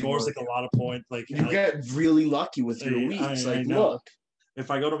one scores a lot of points. You get really lucky with your weeks. Look. If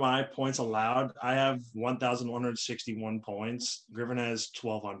I go to my points allowed, I have 1,161 points. Griffin has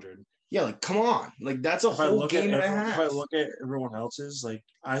 1,200. Yeah, come on. That's a whole game and a half. If I look at everyone else's,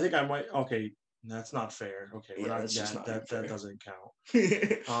 I think I might. Okay, that's not fair. Okay, that doesn't count.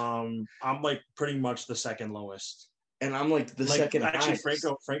 I'm pretty much the second lowest. And I'm the second actually highest.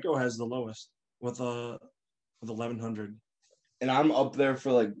 Franco has the lowest with 1,100. And I'm up there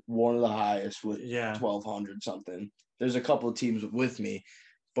for one of the highest with 1,200 something. There's a couple of teams with me,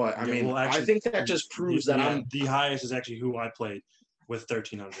 but I think that just proves that I'm the highest is actually who I played with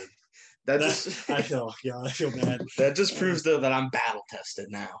 1,300. I feel bad. That just proves though that I'm battle tested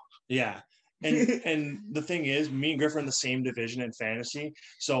now. Yeah. And the thing is, me and Griffin are in the same division in fantasy.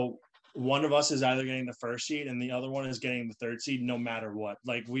 So one of us is either getting the first seed and the other one is getting the third seed, no matter what.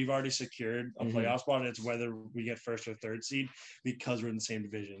 We've already secured a playoff spot. And it's whether we get first or third seed because we're in the same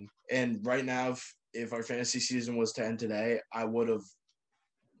division. And right now, if our fantasy season was to end today, I would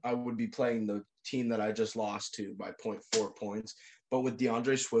be playing the team that I just lost to by 0.4 points. But with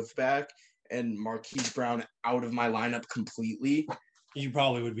DeAndre Swift back and Marquise Brown out of my lineup completely, you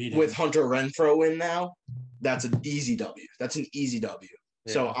probably would beat him. With Hunter Renfrow in now, that's an easy W.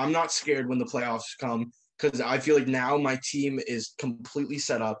 Yeah. So I'm not scared when the playoffs come because I feel now my team is completely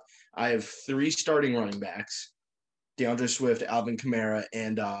set up. I have 3 starting running backs, DeAndre Swift, Alvin Kamara,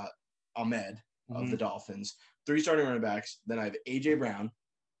 and Ahmed of the Dolphins. 3 starting running backs. Then I have A.J. Brown,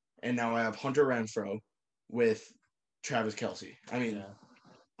 and now I have Hunter Renfrow with Travis Kelce.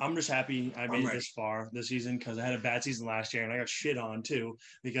 I'm just happy I made it this far this season because I had a bad season last year, and I got shit on too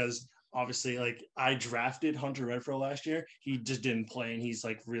because – obviously, I drafted Hunter Renfrow last year. He just didn't play, and he's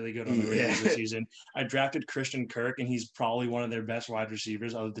really good on the Raiders this season. I drafted Christian Kirk, and he's probably one of their best wide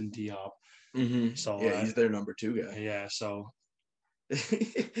receivers other than Diop. So he's their number 2 guy. Yeah, so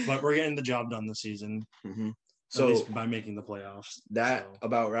but we're getting the job done this season. So at least by making the playoffs. That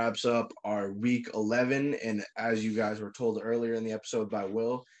about wraps up our week 11. And as you guys were told earlier in the episode by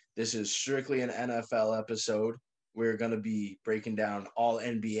Will, this is strictly an NFL episode. We're going to be breaking down all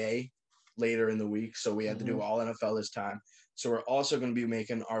NBA later in the week. So we had to do all NFL this time. So we're also going to be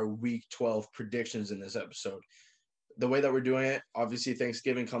making our week 12 predictions in this episode. The way that we're doing it, obviously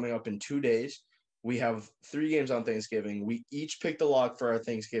Thanksgiving coming up in 2 days. We have 3 games on Thanksgiving. We each picked a lock for our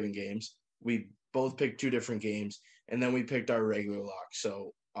Thanksgiving games. We both picked 2 different games, and then we picked our regular lock.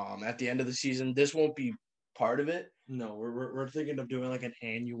 So at the end of the season, this won't be part of it. No, we're thinking of doing an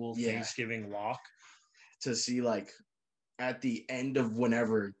annual Thanksgiving lock to see at the end of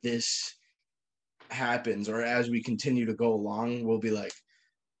whenever this happens or as we continue to go along, we'll be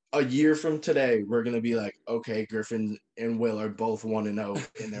a year from today, we're going to be okay, Griffin and Will are both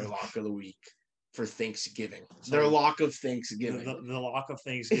 1-0 in their lock of the week. for Thanksgiving. Their lock of Thanksgiving. The lock of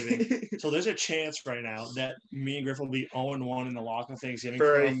Thanksgiving. So there's a chance right now that me and Griff will be 0-1 in the lock of Thanksgiving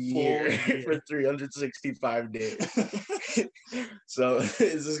for a full year. For 365 days. So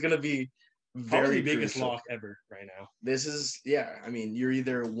this is going to be probably the very biggest crucial. lock ever right now. This is, I mean, you're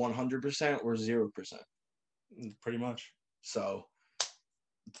either 100% or 0%. Pretty much. So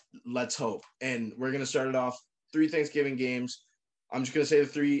let's hope. And we're going to start it off 3 Thanksgiving games. I'm just going to say the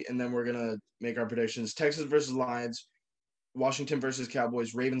 3, and then we're going to make our predictions. Texans versus Lions, Washington versus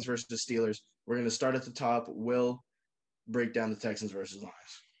Cowboys, Ravens versus Steelers. We're going to start at the top. We'll break down the Texans versus Lions.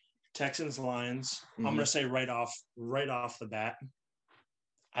 Texans, Lions. I'm going to say right off the bat,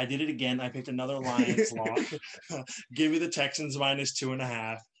 I did it again. I picked another Lions lock. Give me the Texans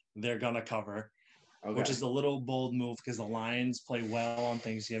 -2.5. They're going to cover. Okay. Which is a little bold move because the Lions play well on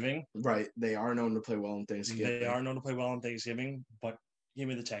Thanksgiving. Right. They are known to play well on Thanksgiving. But give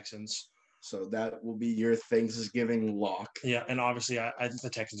me the Texans. So that will be your Thanksgiving lock. Yeah, and obviously I think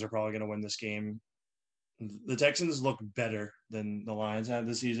the Texans are probably going to win this game. The Texans look better than the Lions have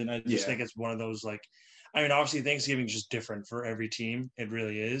this season. I just think it's one of those, obviously Thanksgiving is just different for every team. It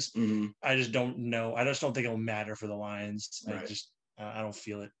really is. Mm-hmm. I just don't know. I just don't think it'll matter for the Lions. Right. I don't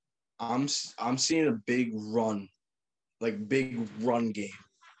feel it. I'm seeing a big run game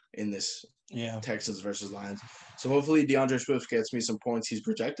in this Texans versus Lions. So hopefully DeAndre Swift gets me some points. He's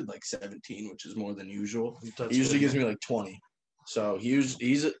projected 17, which is more than usual. He usually gives me 20. So he's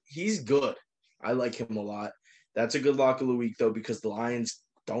good. I like him a lot. That's a good lock of the week though, because the Lions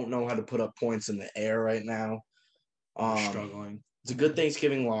don't know how to put up points in the air right now. Struggling. It's a good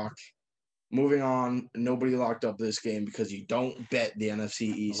Thanksgiving lock. Moving on, nobody locked up this game because you don't bet the NFC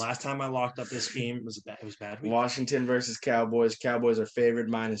East. The last time I locked up this game, it was bad week. Washington versus Cowboys. Cowboys are favored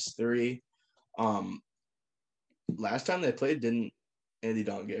 -3. Last time they played, didn't Andy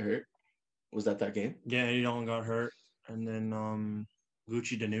Dalton get hurt? Was that game? Yeah, Andy Dalton got hurt, and then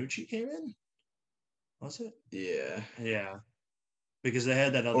Gucci DiNucci came in. Was it? Yeah. Yeah. Because they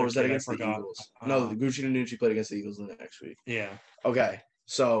had that other. Or was that against the Eagles? No, Gucci DiNucci played against the Eagles the next week. Yeah. Okay,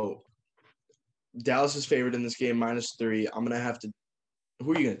 so Dallas is favored in this game -3. I'm gonna have to.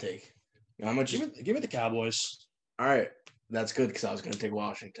 Who are you gonna take? How much? Give me the Cowboys. All right, that's good because I was gonna take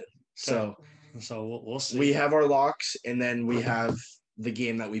Washington. So we'll see. We have our locks, and then we have the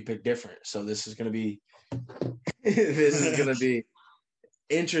game that we picked different. So this is gonna be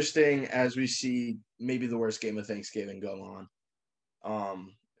interesting as we see maybe the worst game of Thanksgiving go on.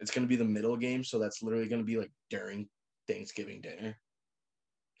 It's gonna be the middle game, so that's literally gonna be during Thanksgiving dinner.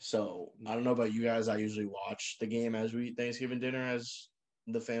 So I don't know about you guys. I usually watch the game as we eat Thanksgiving dinner as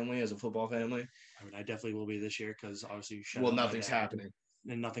the family, as a football family. I mean, I definitely will be this year because obviously nothing's happening.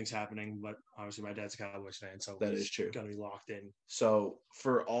 And nothing's happening, but obviously my dad's a Cowboys fan, so that is true. Gonna be locked in. So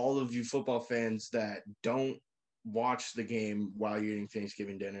for all of you football fans that don't watch the game while you're eating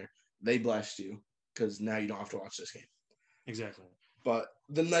Thanksgiving dinner, they blessed you because now you don't have to watch this game. Exactly. But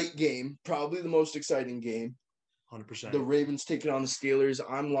the night game, probably the most exciting game. 100%. The Ravens taking on the Steelers.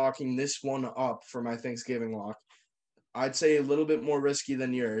 I'm locking this one up for my Thanksgiving lock. I'd say a little bit more risky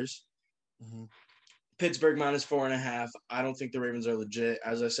than yours. Mm-hmm. Pittsburgh -4.5. I don't think the Ravens are legit.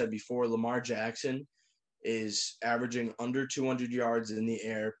 As I said before, Lamar Jackson is averaging under 200 yards in the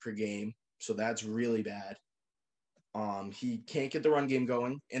air per game. So that's really bad. He can't get the run game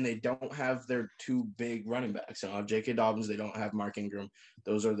going, and they don't have their 2 big running backs. They don't have J.K. Dobbins. They don't have Mark Ingram.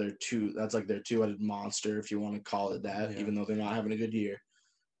 Those are their 2. That's their 2-headed monster, if you want to call it that, even though they're not having a good year.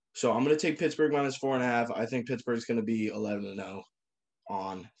 So I'm going to take Pittsburgh -4.5. I think Pittsburgh's going to be 11-0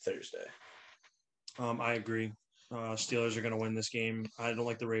 on Thursday. I agree. Steelers are going to win this game. I don't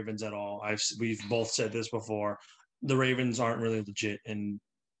like the Ravens at all. We've both said this before. The Ravens aren't really legit, and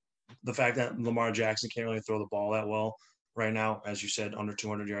the fact that Lamar Jackson can't really throw the ball that well right now, as you said, under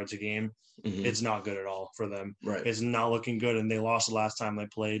 200 yards a game, it's not good at all for them. Right. It's not looking good, and they lost the last time they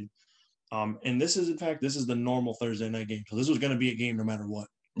played. And this is the normal Thursday night game. So this was going to be a game no matter what.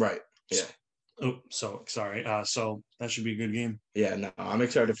 Right. Yeah. So that should be a good game. Yeah, no, I'm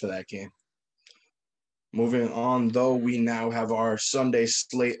excited for that game. Moving on, though, we now have our Sunday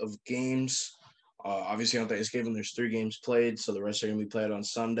slate of games. Obviously, on Thanksgiving, there's 3 games played, so the rest are going to be played on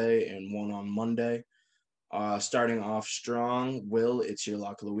Sunday and 1 on Monday. Starting off strong, Will, it's your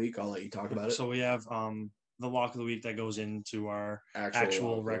lock of the week. I'll let you talk about it. So we have the lock of the week that goes into our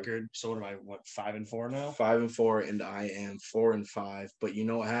actual record. So what am I, 5-4 now? 5-4, and I am 4-5. But you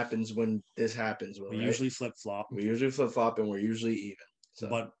know what happens when this happens, Will, We right? usually flip-flop. We usually flip-flop, and we're usually even. So.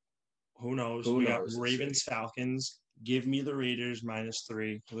 But who knows? We got Ravens, Falcons. Give me the Raiders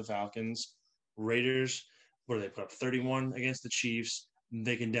 -3 for the Falcons. Raiders, what do they put up? 31 against the Chiefs.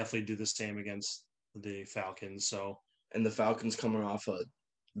 they can definitely do the same against the Falcons. So, and the Falcons coming off a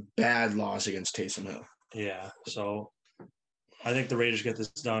bad loss against Taysom Hill. Yeah, so I think the Raiders get this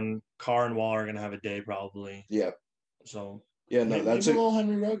done. Carr and Waller are going to have a day probably. Yep. So yeah, no, that's a little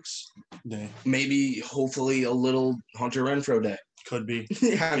Henry Ruggs day. Maybe, hopefully, a little Hunter Renfrow day. Could be.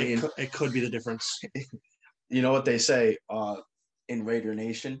 Yeah, I mean, it could be the difference. You know what they say in Raider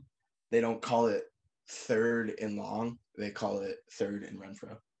Nation? They don't call it third and long. They call it third and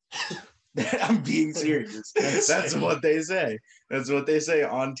Renfrow. I'm being serious. That's what they say. That's what they say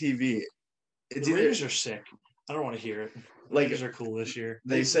on TV. The Raiders are sick. I don't want to hear it. The Raiders are cool this year.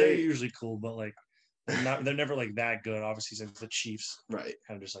 They're usually cool, but like they're never like that good. Obviously, since the Chiefs kind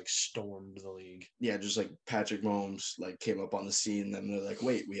of just like stormed the league. Yeah, just like Patrick Mahomes like came up on the scene, and then they're like,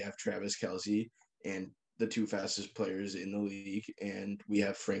 wait, we have Travis Kelce and the two fastest players in the league, and we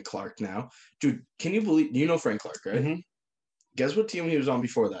have Frank Clark now. Dude, can you believe? You know Frank Clark, right? Mm-hmm. Guess what team he was on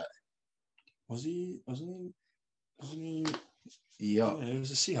before that? Wasn't he? Yeah, he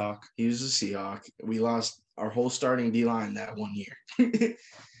was a Seahawk. He was a Seahawk. We lost our whole starting D-line that 1 year.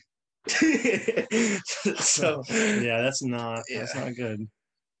 So yeah, that's not good.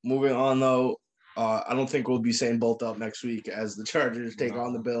 Moving on though, I don't think we'll be saying bolt up next week as the Chargers take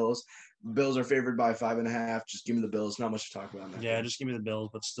on the Bills. Bills are favored by 5.5. Just give me the Bills. Not much to talk about. Yeah, just give me the Bills,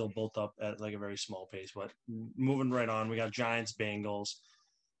 but still bolt up at like a very small pace. But moving right on, we got Giants, Bengals.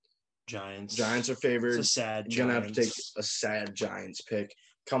 Giants are favored. It's a sad You're gonna have to take a sad Giants pick.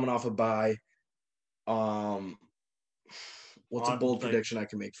 Coming off a bye. What's a bold prediction I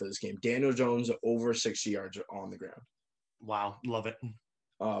can make for this game? Daniel Jones over 60 yards on the ground. Wow, love it.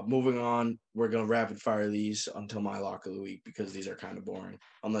 Moving on, we're going to rapid fire these until my lock of the week because these are kind of boring,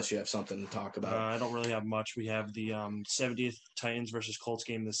 unless you have something to talk about. I don't really have much. We have the 70th Titans versus Colts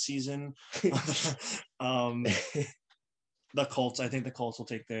game this season. The Colts, I think the Colts will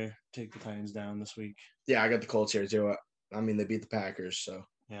take the Titans down this week. Yeah, I got the Colts here too. I mean, they beat the Packers, so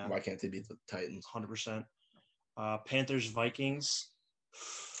yeah. Why can't they beat the Titans? 100%. Panthers, Vikings.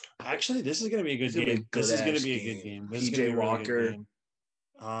 Actually, this is going to be a good game. This is going to be a good game. PJ Walker.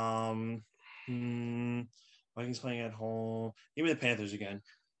 Vikings playing at home. Give me the Panthers again.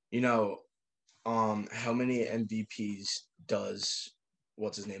 You know, how many MVPs does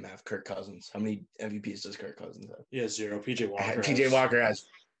what's his name have? Kirk Cousins. How many MVPs does Kirk Cousins have? Yeah, 0. PJ Walker has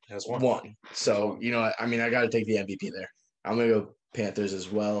one. So you know, I mean, I got to take the MVP there. I'm gonna go Panthers as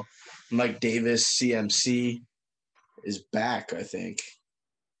well. Mike Davis, CMC, is back. I think.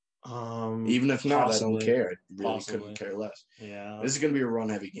 Even if not, possibly. I don't care. I really couldn't care less. Yeah. This is going to be a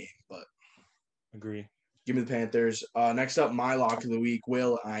run-heavy game, but agree. Give me the Panthers. Next up, my lock of the week.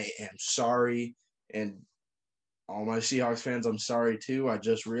 Will, I am sorry. And all my Seahawks fans, I'm sorry too. I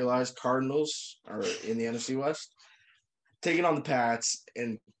just realized Cardinals are in the NFC West. Taking on the Pats,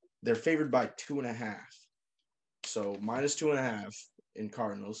 and they're favored by 2.5. So -2.5 in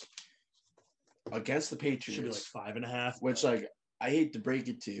Cardinals against the Patriots. Should be like 5.5. Which, like, I hate to break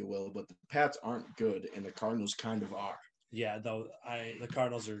it to you, Will, but the Pats aren't good, and the Cardinals kind of are. Yeah, though the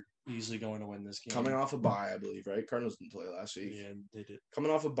Cardinals are easily going to win this game. Coming off a bye, I believe, right? Cardinals didn't play last week. Yeah, they did.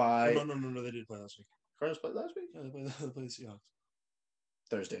 Coming off a bye. No, they did play last week. Cardinals played last week? Yeah, they played the Seahawks.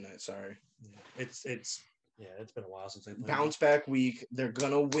 Thursday night, sorry. Yeah. It's been a while since they played. Bounce back week. They're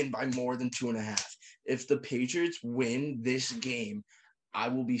gonna win by more than 2.5. If the Patriots win this game, I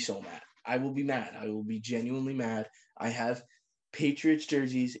will be so mad. I will be mad. I will be genuinely mad. I have Patriots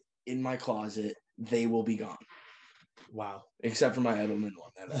jerseys in my closet. They will be gone. Wow. Except for my Edelman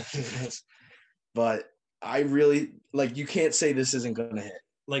one. But I really, like, you can't say this isn't going to hit.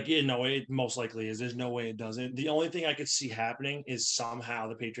 Like, it most likely is. There's no way it doesn't. The only thing I could see happening is somehow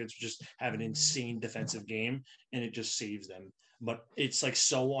the Patriots just have an insane defensive game and it just saves them. But it's like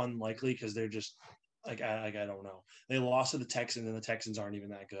so unlikely because they're just like I don't know. They lost to the Texans and the Texans aren't even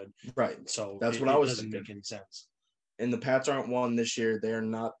that good. Right. So that's what I was doesn't thinking. make any sense. And the Pats aren't one this year. They're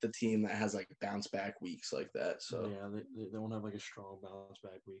not the team that has like bounce back weeks like that. So yeah, they won't have like a strong bounce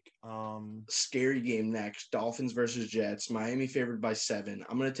back week. Scary game next. Dolphins versus Jets. Miami favored by 7.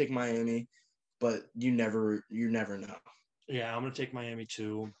 I'm gonna take Miami, but you never know. Yeah, I'm gonna take Miami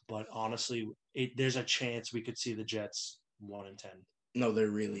too. But honestly, there's a chance we could see the Jets 1-10. No, there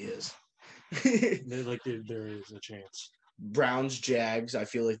really is. There is a chance. Browns, Jags. I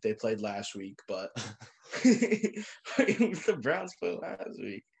feel like they played last week, but the Browns played last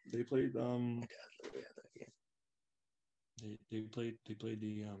week. They played They played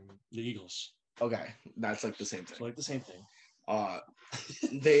the Eagles. Okay, that's like the same thing. It's like the same thing.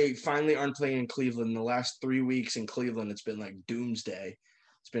 They finally aren't playing in Cleveland. The last 3 weeks in Cleveland, it's been like doomsday.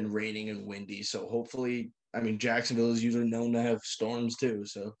 It's been raining and windy, so hopefully I mean, Jacksonville is usually known to have storms too,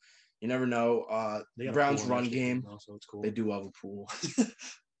 so you never know. Browns run game, so it's cool. they do have a pool,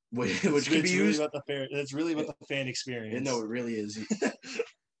 which It's can be really used. about the fair. It's really about the fan experience. No, it really is.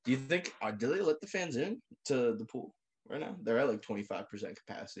 Do you think do they let the fans in to the pool right now? They're at like 25%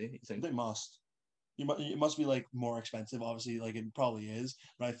 capacity. You think they must? It must be like more expensive. Obviously, like it probably is,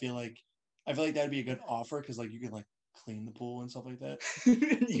 but I feel like that'd be a good offer because like you can like clean the pool and stuff like that.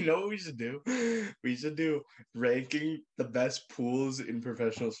 You know what we should do? We should do ranking the best pools in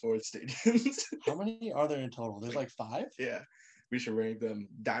professional sports stadiums. How many are there in total? There's like 5? Yeah. We should rank them.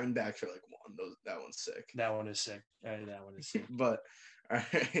 Diamondbacks are like 1. That one's sick. That one is sick. That one is sick. But all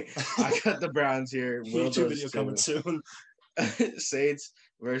right, I got the Browns here. YouTube video coming soon. Saints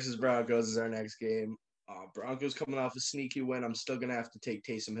versus Broncos is our next game. Broncos coming off a sneaky win. I'm still gonna have to take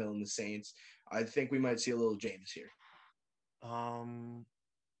Taysom Hill and the Saints. I think we might see a little James here. Because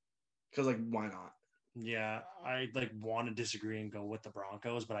like, why not? Yeah, I like want to disagree and go with the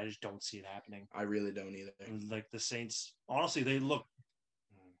Broncos, but I just don't see it happening. I really don't either. Like the Saints, honestly, they look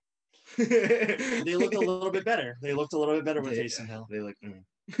a little bit better. They looked a little bit better with Taysom Hill. They look.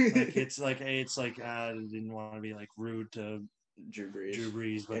 It's like I didn't want to be like rude to Drew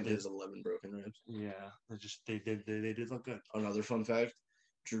Brees, but and his 11 broken ribs. Yeah, they did look good. Another fun fact: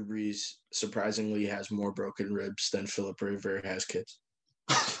 Drew Brees surprisingly has more broken ribs than Philip Rivers has kids.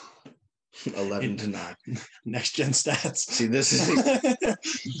 11-9. Next gen stats. See, this is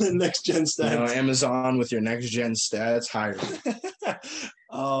the next gen stats. You know, Amazon with your next gen stats. Hire me.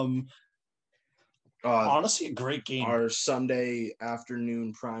 Honestly, a great game. Our Sunday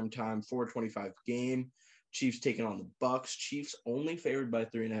afternoon primetime 4:25 game. Chiefs taking on the Bucks. Chiefs only favored by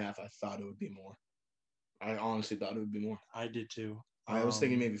 3.5. I thought it would be more. I honestly thought it would be more. I did too. I was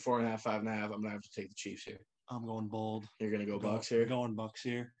thinking maybe 4.5, 5.5. I'm gonna have to take the Chiefs here. I'm going bold. You're gonna go Bucks here. Going Bucks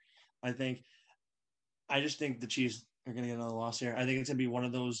here. I just think the Chiefs are gonna get another loss here. I think it's gonna be one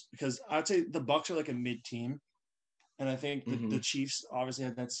of those because I'd say the Bucks are like a mid team, and I think the Chiefs obviously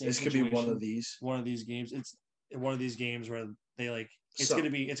have that same. This could be one of these. One of these games. It's one of these games where they like. It's gonna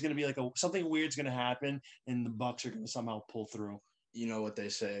be like something weird's gonna happen, and the Bucks are gonna somehow pull through. You know what they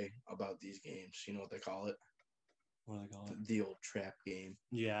say about these games? You know what they call it? What do they call it? The old trap game.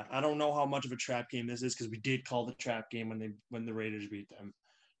 Yeah, I don't know how much of a trap game this is because we did call the trap game when the Raiders beat them,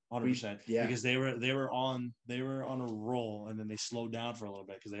 100%. Yeah, because they were on a roll and then they slowed down for a little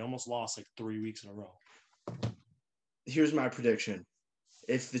bit because they almost lost like 3 weeks in a row. Here's my prediction: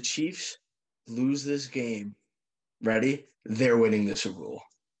 if the Chiefs lose this game, ready? They're winning the Super Bowl.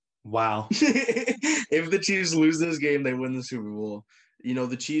 Wow. If the Chiefs lose this game, they win the Super Bowl. You know,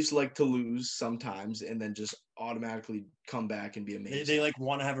 the Chiefs like to lose sometimes and then just automatically come back and be amazing. They like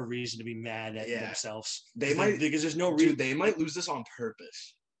want to have a reason to be mad at themselves. They might because there's no reason. Dude, they might lose this on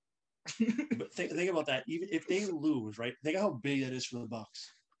purpose. But think about that. Even if they lose, right? Think how big that is for the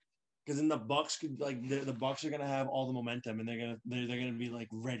Bucks. Because then the Bucks could the Bucks are gonna have all the momentum and they're gonna be like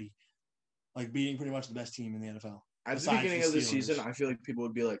ready, like beating pretty much the best team in the NFL. At the beginning of the season, I feel like people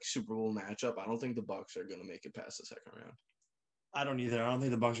would be like Super Bowl matchup. I don't think the Bucks are gonna make it past the second round. I don't either. I don't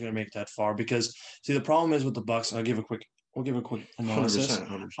think the Bucks are going to make it that far because see the problem is with the Bucks. We'll give a quick analysis.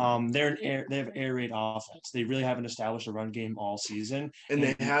 100%. They have air raid offense. They really haven't established a run game all season, and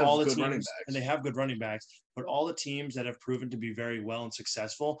they have all good running backs. And they have good running backs. But all the teams that have proven to be very well and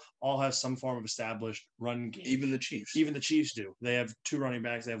successful all have some form of established run game. Even the Chiefs. Even the Chiefs do. They have 2 running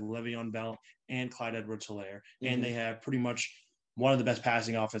backs. They have Le'Veon Bell and Clyde Edwards-Helaire, and they have pretty much one of the best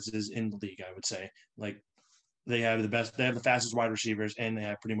passing offenses in the league. I would say, like. They have the fastest wide receivers, and they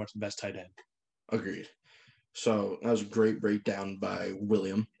have pretty much the best tight end. Agreed. So that was a great breakdown by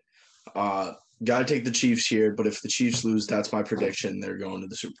William. Got to take the Chiefs here, but if the Chiefs lose, that's my prediction. They're going to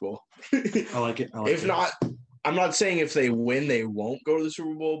the Super Bowl. I like it. If not, I'm not saying if they win, they won't go to the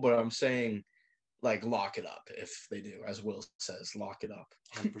Super Bowl, but I'm saying like lock it up if they do, as Will says, lock it up.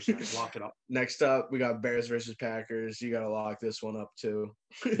 100%. Lock it up. Next up, we got Bears versus Packers. You got to lock this one up too.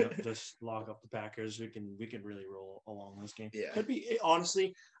 Yep, just lock up the Packers. We can really roll along this game. Yeah. Could be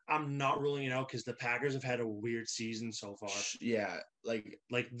honestly, I'm not ruling it out because the Packers have had a weird season so far. Yeah, like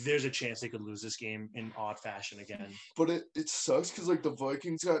there's a chance they could lose this game in odd fashion again. But it sucks because like the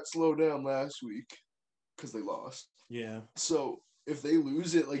Vikings got slowed down last week because they lost. Yeah. So if they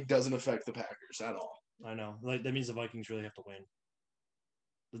lose, it like doesn't affect the Packers at all. I know. Like that means the Vikings really have to win.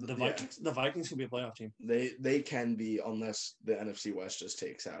 The Vikings can be a playoff team. They can be unless the NFC West just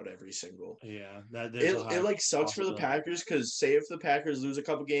takes out every single. Yeah, it like sucks for the Packers because say if the Packers lose a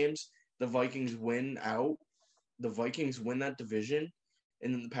couple games, the Vikings win out. The Vikings win that division,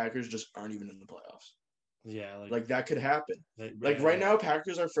 and then the Packers just aren't even in the playoffs. Yeah, like that could happen. Right now,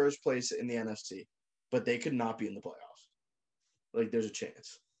 Packers are first place in the NFC. but they could not be in the playoffs. Like, there's a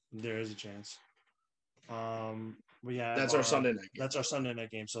chance. There is a chance. We have That's our Sunday night game. That's our Sunday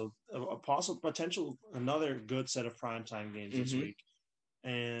night game. So a possible potential another good set of primetime games this week.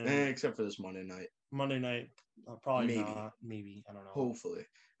 And except for this Monday night. Monday night, probably not. Maybe. I don't know. Hopefully.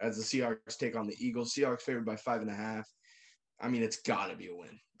 As the Seahawks take on the Eagles. Seahawks favored by 5.5. I mean, it's got to be a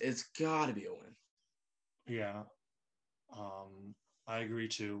win. It's got to be a win. Yeah. I agree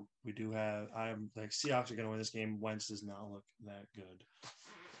too. We do have – I'm like Seahawks are going to win this game. Wentz does not look that good.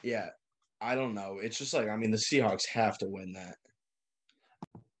 Yeah. I don't know. It's just like, I mean, the Seahawks have to win that.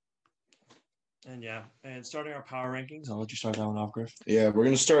 And starting our power rankings, I'll let you start that one off, Griff. Yeah, we're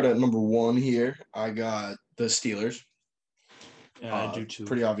going to start at number 1 here. I got the Steelers. Yeah, I do too.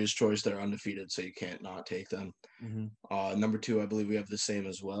 Pretty obvious choice. They're undefeated, so you can't not take them. Mm-hmm. Number 2, I believe we have the same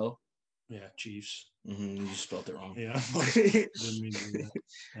as well. Yeah, Chiefs. You spelled it wrong. Yeah. Didn't mean to do that.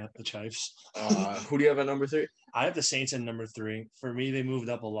 Yeah, the Chiefs. Who do you have at number 3? I have the Saints at number 3. For me, they moved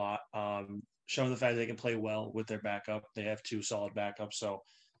up a lot, showing the fact that they can play well with their backup. They have 2 solid backups.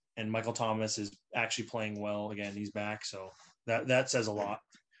 And Michael Thomas is actually playing well. Again, he's back. So that says a lot.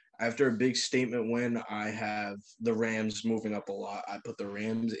 After a big statement win, I have the Rams moving up a lot. I put the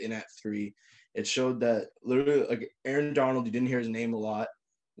Rams in at 3. It showed that literally, like, Aaron Donald, you didn't hear his name a lot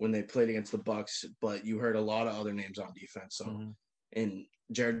when they played against the Bucs, but you heard a lot of other names on defense. So, and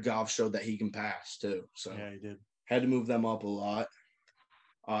Jared Goff showed that he can pass too. So yeah, he did. Had to move them up a lot.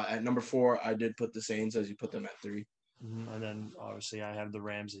 At number 4, I did put the Saints as you put them at 3. And then obviously I have the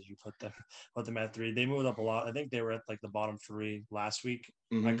Rams as you put them at 3. They moved up a lot. I think they were at like the bottom 3 last week.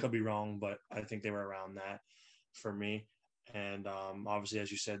 I could be wrong, but I think they were around that for me. And obviously,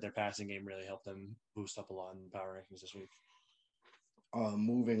 as you said, their passing game really helped them boost up a lot in the power rankings this week.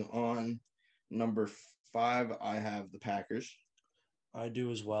 Moving on, number 5, I have the Packers. I do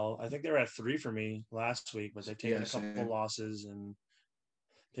as well. I think they were at 3 for me last week, but they've taken a couple losses and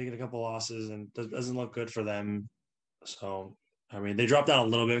it doesn't look good for them. So, I mean, they dropped down a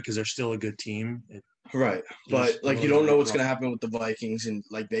little bit because they're still a good team. Right. But, like, you don't know what's going to happen with the Vikings, and,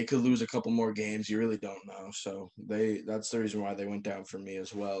 like, they could lose a couple more games. You really don't know. So, that's the reason why they went down for me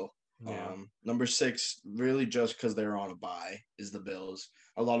as well. Yeah. Number 6, really just because they're on a bye, is the Bills.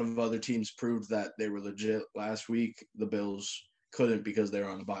 A lot of other teams proved that they were legit last week. The Bills couldn't because they're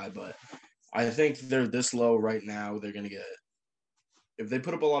on a bye. But I think they're this low right now. They're going to get – if they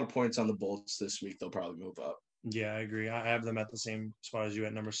put up a lot of points on the Bolts this week, they'll probably move up. Yeah, I agree. I have them at the same spot as you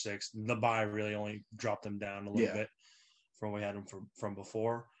at number 6. The bye really only dropped them down a little bit from what we had them from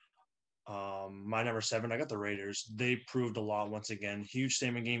before. My number 7, I got the Raiders. They proved a lot once again. Huge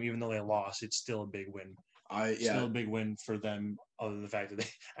statement game, even though they lost. It's still a big win. Still a big win for them, other than the fact that they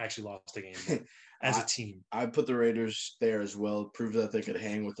actually lost the game as a team. I put the Raiders there as well. Proved that they could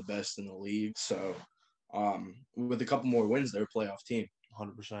hang with the best in the league. So, with a couple more wins, they're a playoff team.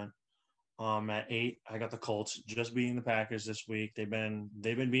 100%. At 8, I got the Colts just beating the Packers this week. They've been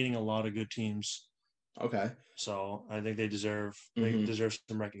beating a lot of good teams. Okay. So I think they deserve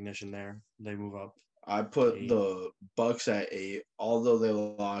some recognition there. They move up. I put the Bucs at 8. Although they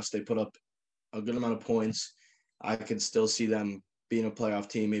lost, they put up a good amount of points. I can still see them being a playoff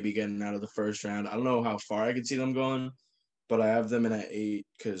team, maybe getting out of the first round. I don't know how far I could see them going, but I have them in at 8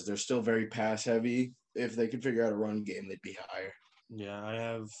 because they're still very pass heavy. If they could figure out a run game, they'd be higher. Yeah, I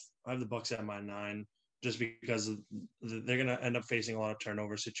have the Bucs at my 9, just because they're going to end up facing a lot of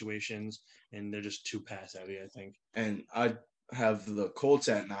turnover situations, and they're just too pass heavy, I think. And I have the Colts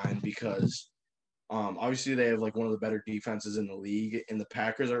at 9 because obviously they have like one of the better defenses in the league, and the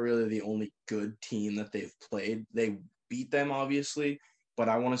Packers are really the only good team that they've played. They beat them, obviously, but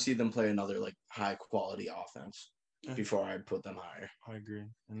I want to see them play another like high quality offense before I put them higher. I agree.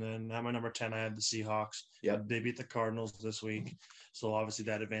 And then at my number 10, I had the Seahawks. Yep. They beat the Cardinals this week. So obviously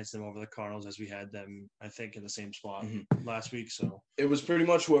that advanced them over the Cardinals, as we had them, I think, in the same spot last week. So it was pretty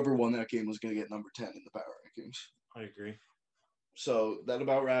much whoever won that game was going to get number 10 in the power rankings. I agree. So that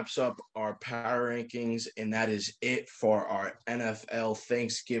about wraps up our power rankings, and that is it for our NFL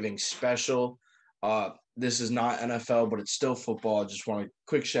Thanksgiving special. This is not NFL, but it's still football. I just want a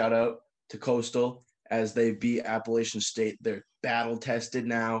quick shout out to Coastal as they beat Appalachian State. They're battle-tested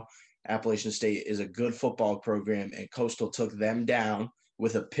now. Appalachian State is a good football program, and Coastal took them down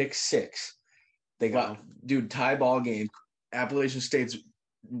with a pick 6. They got, tie ball game. Appalachian State's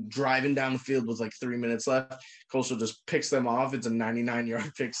driving down the field with like 3 minutes left. Coastal just picks them off. It's a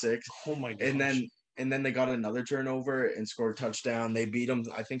 99-yard pick 6. Oh, my gosh. And then they got another turnover and scored a touchdown. They beat them,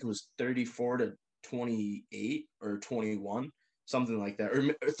 I think it was 34-28 or 21, something like that. Or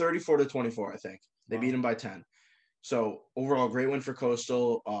 34-24, I think. They beat them by 10. So, overall, great win for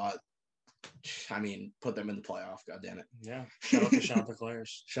Coastal. I mean, put them in the playoff. God damn it. Yeah. Shout out to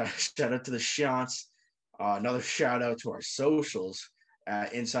Chanticleers. Shout out to the Chants. Another shout out to our socials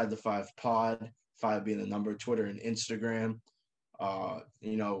at Inside the 5 Pod. 5 being the number, Twitter and Instagram.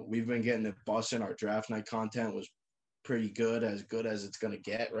 We've been getting it busting. Our draft night content was pretty good as it's going to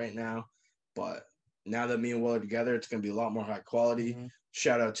get right now. But now that me and Will are together, it's going to be a lot more high quality. Mm-hmm.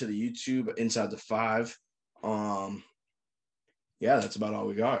 Shout out to the YouTube, Inside the 5. Yeah, that's about all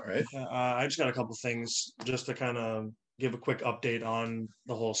we got, right? I just got a couple things just to kind of give a quick update on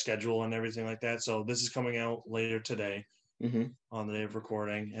the whole schedule and everything like that. So this is coming out later today on the day of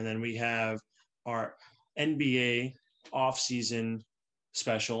recording. And then we have our NBA off-season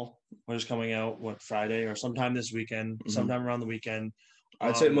special, which is coming out, Friday or sometime this weekend, sometime around the weekend.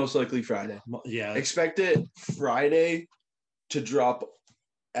 I'd say most likely Friday. Yeah. Expect it Friday to drop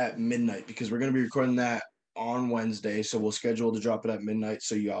at midnight because we're going to be recording that on Wednesday. So we'll schedule to drop it at midnight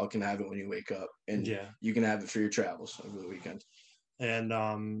so y'all can have it when you wake up. And you can have it for your travels over the weekend.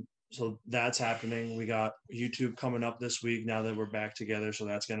 And so that's happening. We got YouTube coming up this week now that we're back together. So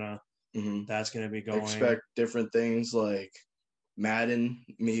that's going to be going. Expect different things like Madden,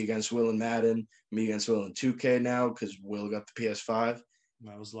 me against Will and Madden, me against Will and 2K now because Will got the PS5.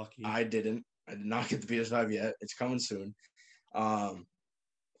 I was lucky. I did not get the PS5 yet. It's coming soon.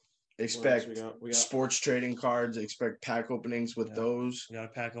 Expect we got sports trading cards. Expect pack openings with those. We got a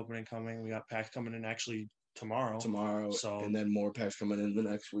pack opening coming. We got packs coming in actually tomorrow. So and then more packs coming in the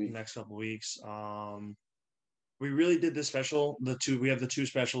next week. Next couple of weeks. We really did this special. We have the two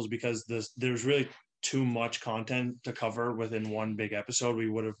specials because there's really too much content to cover within one big episode. We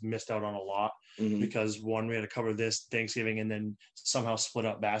would have missed out on a lot because one, we had to cover this Thanksgiving and then somehow split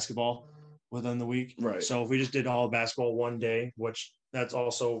up basketball within the week. Right. So if we just did all basketball one day, which that's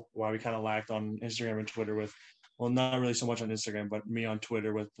also why we kind of lacked on Instagram and Twitter not really so much on Instagram, but me on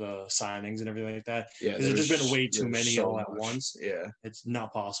Twitter with the signings and everything like that. Yeah. Because there's just been way too many all at once. Yeah. It's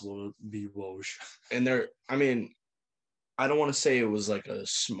not possible to be Woj. And I don't want to say it was like a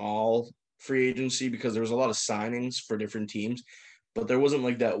small free agency because there was a lot of signings for different teams, but there wasn't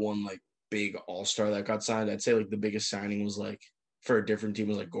like that one like big all-star that got signed. I'd say like the biggest signing was like for a different team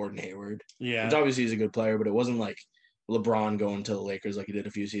was like Gordon Hayward. Yeah. Which obviously he's a good player, but it wasn't like LeBron going to the Lakers like he did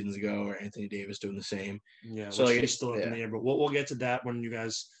a few seasons ago or Anthony Davis doing the same. Yeah. So like he's still up in the air, but we'll get to that when you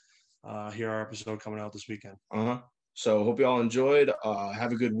guys hear our episode coming out this weekend. So hope you all enjoyed.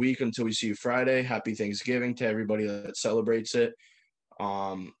 Have a good week until we see you Friday. Happy Thanksgiving to everybody that celebrates it.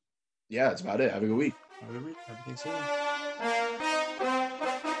 Yeah, that's about it. Have a good week. Have a good week. Happy Thanksgiving.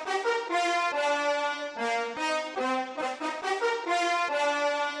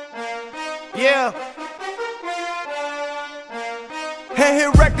 Yeah.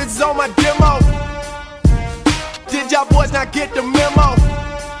 Hit records on my demo. Did y'all boys not get the memo?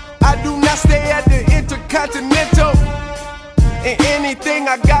 I do not stay at the Intercontinental, and anything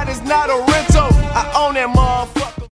I got is not a